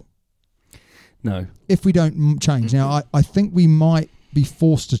pile. No. If we don't change. Now, I think we might be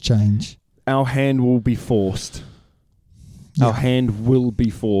forced to change. Our hand will be forced. Yeah. Our hand will be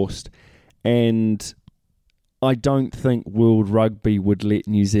forced. And I don't think World Rugby would let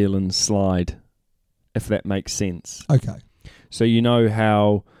New Zealand slide, if that makes sense. Okay. So you know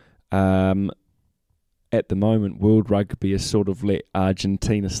how... at the moment, World Rugby has sort of let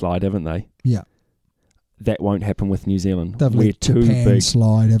Argentina slide, haven't they? Yeah. That won't happen with New Zealand. They've We're let too Japan big.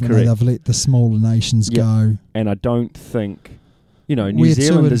 slide, haven't they? Correct. They've let the smaller nations go. And I don't think, New we're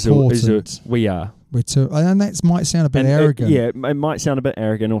Zealand too is important. we are. We're too, and that might sound a bit arrogant. It might sound a bit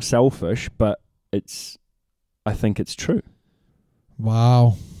arrogant or selfish, but I think it's true.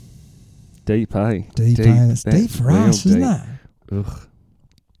 Wow. Deep, eh? Deep, eh? It's deep for real us, isn't it? Ugh.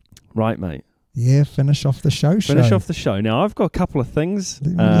 Right, mate. Yeah, finish off the show. Finish off the show. Now, I've got a couple of things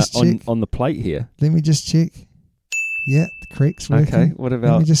on the plate here. Let me just check. Yeah, the correct's working. Okay, what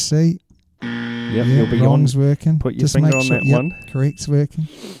about... Let me just see. Yep, you'll be wrong's working. Put your just finger make on sure, that yep, one. Correct's working.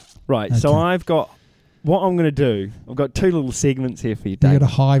 Right, so I've got... What I'm going to do, I've got two little segments here for you, Dave. You got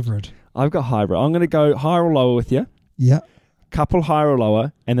a hybrid. I've got hybrid. I'm going to go higher or lower with you. Yeah. Couple higher or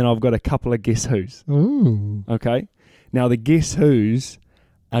lower, and then I've got a couple of guess who's. Ooh. Okay? Now, the guess who's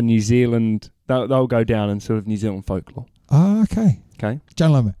are New Zealand... They'll go down in sort of New Zealand folklore. Oh, okay. Okay?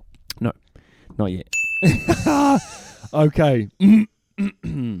 John Lemon. No, not yet. Okay.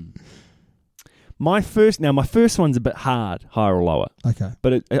 My first one's a bit hard, higher or lower. Okay.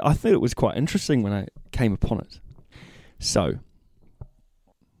 But I thought it was quite interesting when I came upon it. So,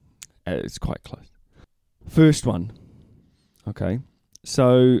 it's quite close. First one. Okay.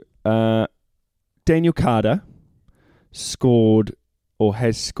 So, Daniel Carter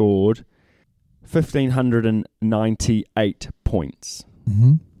has scored 1,598 points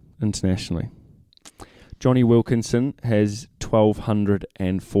internationally. Johnny Wilkinson has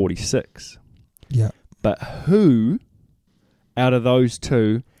 1,246. Yeah. But who, out of those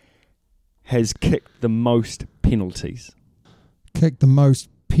two, has kicked the most penalties? Kicked the most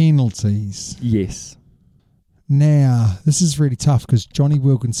penalties. Yes. Now, this is really tough because Johnny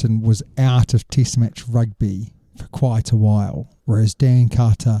Wilkinson was out of Test match rugby for quite a while, whereas Dan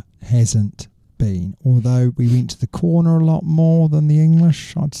Carter hasn't been, although we went to the corner a lot more than the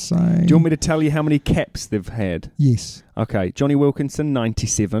English, I'd say. Do you want me to tell you how many caps they've had? Yes. Okay, Johnny Wilkinson,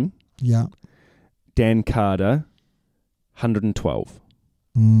 97. Yeah. Dan Carter, 112.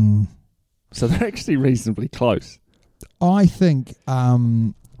 So they're actually reasonably close. I think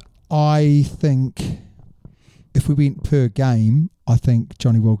if we went per game, I think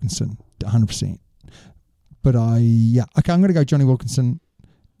Johnny Wilkinson, 100%. But okay, I'm going to go Johnny Wilkinson.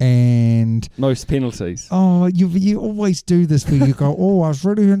 And most penalties. Oh, you always do this where you go, I was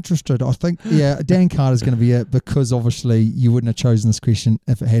really interested. I think, Dan Carter's going to be it because obviously you wouldn't have chosen this question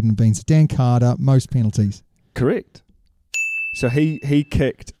if it hadn't been. So Dan Carter, most penalties. Correct. So he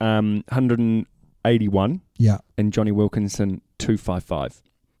kicked 181. Yeah. And Johnny Wilkinson 255.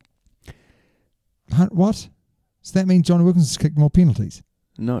 What? So that means Johnny Wilkinson's kicked more penalties?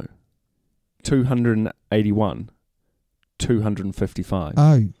 No. 281. 255.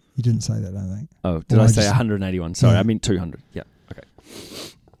 Oh, you didn't say that, I don't think. Oh, did I say 181? Sorry, I meant 200. Yeah, okay.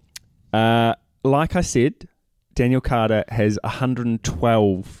 Like I said, Daniel Carter has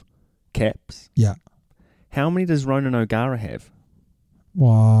 112 caps. Yeah. How many does Ronan O'Gara have?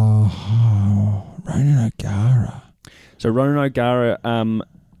 Wow. Ronan O'Gara. So Ronan O'Gara,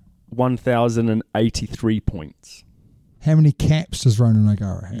 1,083 points. How many caps does Ronan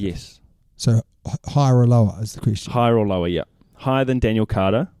O'Gara have? Yes. So higher or lower is the question. Higher or lower, yeah. Higher than Daniel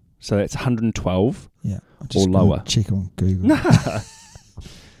Carter, so that's 112. Yeah. Or lower. Check on Google.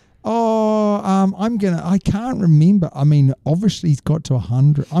 I can't remember. I mean, obviously he's got to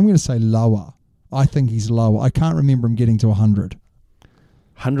 100. I'm going to say lower. I think he's lower. I can't remember him getting to 100.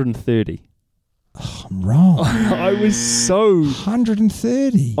 130. Oh, I'm wrong. I was so...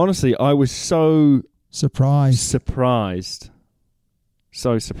 130. Honestly, I was so... Surprised.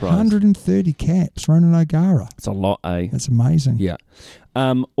 So surprised. 130 caps, Ronan O'Gara. It's a lot, eh? That's amazing. Yeah.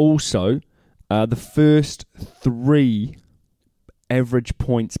 Also, the first three average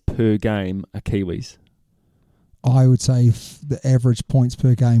points per game are Kiwis. I would say the average points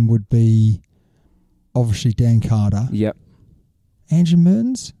per game would be obviously Dan Carter. Yep. Andrew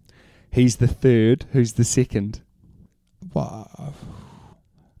Mearns? He's the third. Who's the second? Wow.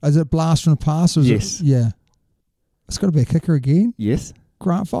 Is it blast from the pass? Or is yes. Yeah. It's got to be a kicker again. Yes.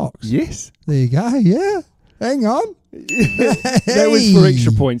 Grant Fox. Yes. There you go. Yeah. Hang on. That was for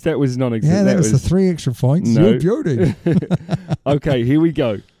extra points. That was non-existent. Yeah, that was the 3 extra points. No. You're beauty. Okay, here we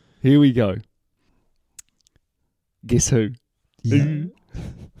go. Guess who? Yeah.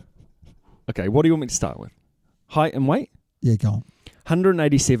 Okay, what do you want me to start with? Height and weight? Yeah, go on.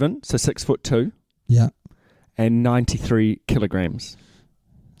 187, so 6'2". Yeah. And 93 kilograms.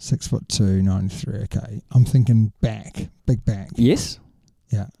 6'2", 93. Okay. I'm thinking back. Big back. Yes.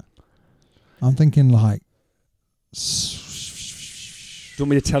 Yeah. I'm thinking like... Do you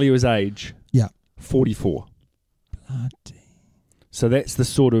want me to tell you his age? Yeah. 44. Bloody. So that's the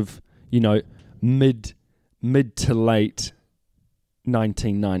sort of, mid to late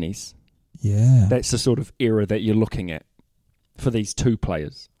 1990s. Yeah. That's the sort of era that you're looking at. for these two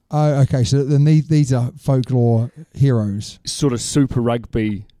players. Oh, okay. So then these are folklore heroes. Sort of Super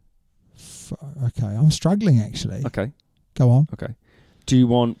Rugby. Okay, I'm struggling actually. Okay. Go on. Okay. Do you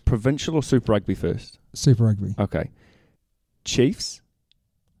want provincial or Super Rugby first? Super Rugby. Okay. Chiefs,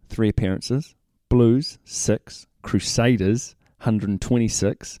 3 appearances. Blues, 6. Crusaders,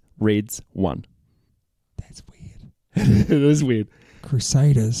 126. Reds, 1. That's weird. It is weird.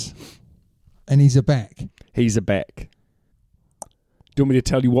 Crusaders. And he's a back. He's a back. Do you want me to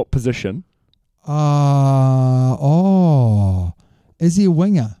tell you what position? Is he a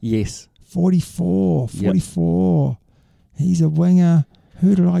winger? Yes. 44. Yep. He's a winger.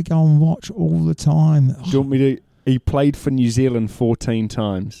 Who did I go and watch all the time? Do you want me to... He played for New Zealand 14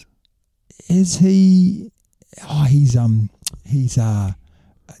 times. Is he... it's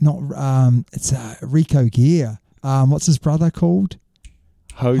Rico Gear. What's his brother called?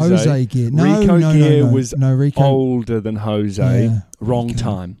 Jose Gear. Rico Gear was Rico. older than Jose. Yeah, Wrong Rico.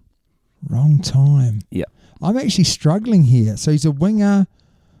 time. Wrong time. Yeah. I'm actually struggling here. So he's a winger,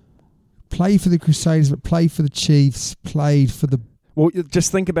 played for the Crusaders, but played for the Chiefs, played for the... Well,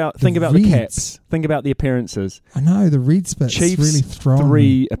 just think about the Reds. caps. Think about the appearances. I know, the Reds bit's Chiefs, really thrown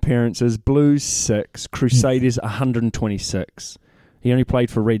 3 appearances. Blues, 6. Crusaders, 126. He only played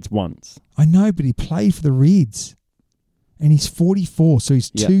for Reds once. I know, but he played for the Reds. And he's 44, so he's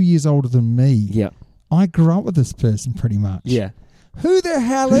 2 years older than me. Yeah. I grew up with this person pretty much. Yeah. Who the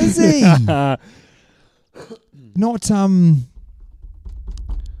hell is he? Not,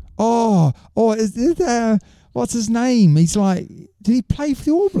 is it, what's his name? He's like, did he play for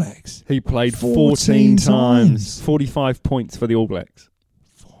the All Blacks? He played 14 times. 45 points for the All Blacks.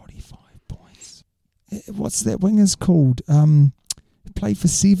 45 points. What's that winger's called? He played for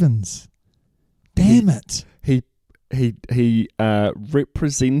Sevens. Damn it. He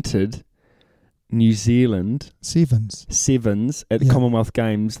represented New Zealand sevens at the Commonwealth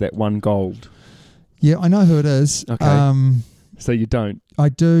Games that won gold. Yeah, I know who it is. Okay. So you don't? I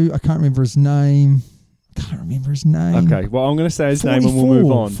do. I can't remember his name. Okay. Well, I'm going to say his name and we'll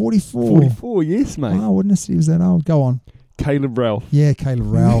move on. 44. 44, yes, mate. Wow, I wouldn't have said he was that old. Go on. Caleb Ralph. Yeah, Caleb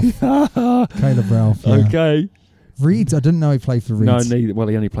Ralph. Caleb Ralph. Yeah. Okay. Reds. I didn't know he played for Reds. No, neither. Well,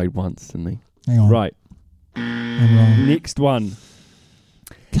 he only played once, didn't he? Hang on. Right. I'm wrong. Next one.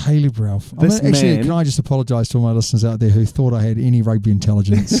 Caleb Ralph. Actually, can I just apologise to all my listeners out there who thought I had any rugby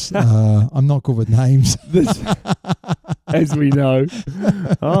intelligence? I'm not good with names. As we know.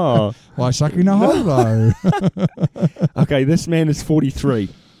 Oh. Why sucking a holo? Okay, this man is 43.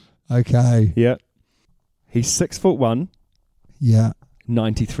 Okay. Yeah. He's 6'1". Yeah.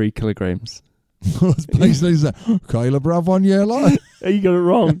 93 kilograms. Please lose that. Caleb Ralph on yellow. You got it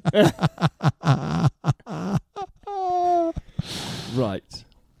wrong. Right.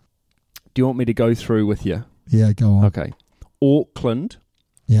 Do you want me to go through with you? Yeah, go on. Okay. Auckland,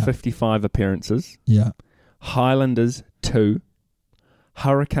 Yeah. 55 appearances. Yeah. Highlanders, 2.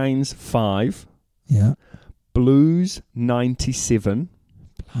 Hurricanes, 5. Yeah. Blues, 97.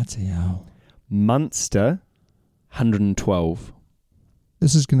 Bloody hell. Munster, 112.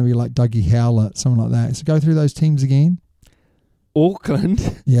 This is going to be like Dougie Howlett, something like that. So go through those teams again.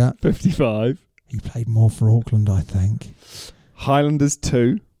 Auckland, Yeah. 55. He played more for Auckland, I think. Highlanders,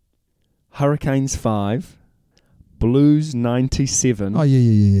 2. Hurricanes, 5. Blues, 97. Oh,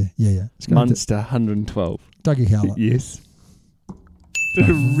 yeah. It's going Munster, 112. Dougie Howlett. Yes.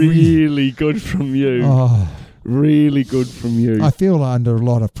 Really good from you. Oh, Really good from you. I feel under a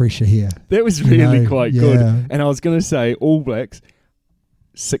lot of pressure here. That was really quite yeah. good. And I was going to say All Blacks,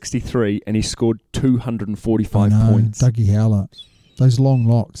 63, and he scored 245 points. Dougie Howlett. Those long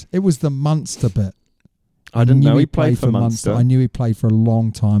locks. It was the Munster bit. I didn't know he played for Munster. I knew he played for a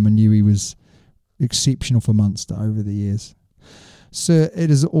long time. I knew he was exceptional for Munster over the years. Sir,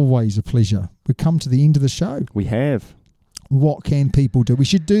 it is always a pleasure. We've come to the end of the show. We have. What can people do? We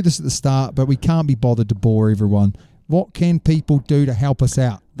should do this at the start, but we can't be bothered to bore everyone. What can people do to help us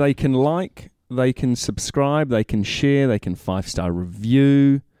out? They can like, they can subscribe, they can share, they can 5-star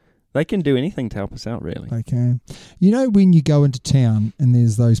review. They can do anything to help us out, really. They can. You know, when you go into town and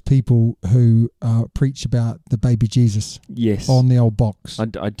there's those people who preach about the baby Jesus Yes. on the old box. I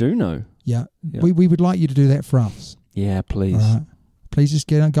do know. Yeah. Yeah. We would like you to do that for us. Yeah, please. All right. Please just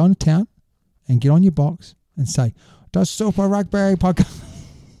go into town and get on your box and say, "Does Super Rugby Podcast?"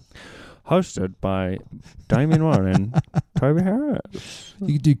 Hosted by Damien Warren and Toby Harris.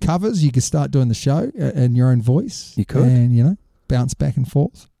 You could do covers. You could start doing the show in your own voice. You could. And, bounce back and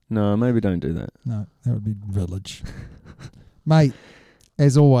forth. No, maybe don't do that. No, that would be village. Mate,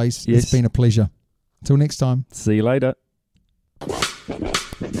 as always, Yes. It's been a pleasure. Until next time. See you later.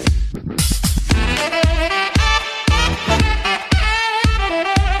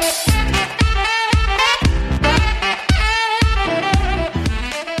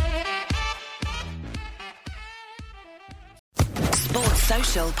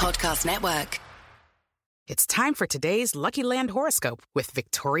 Podcast Network. It's time for today's Lucky Land horoscope with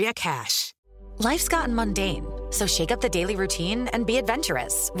Victoria Cash. Life's gotten mundane, so shake up the daily routine and be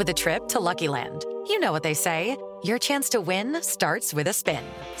adventurous with a trip to Lucky Land. You know what they say, your chance to win starts with a spin.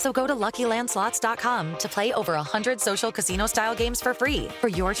 So go to LuckyLandSlots.com to play over 100 social casino-style games for free for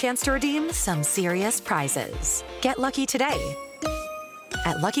your chance to redeem some serious prizes. Get lucky today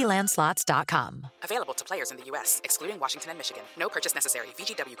at LuckyLandSlots.com. Available to players in the U.S., excluding Washington and Michigan. No purchase necessary.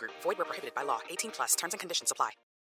 VGW Group. Void where prohibited by law. 18+. Terms and conditions apply.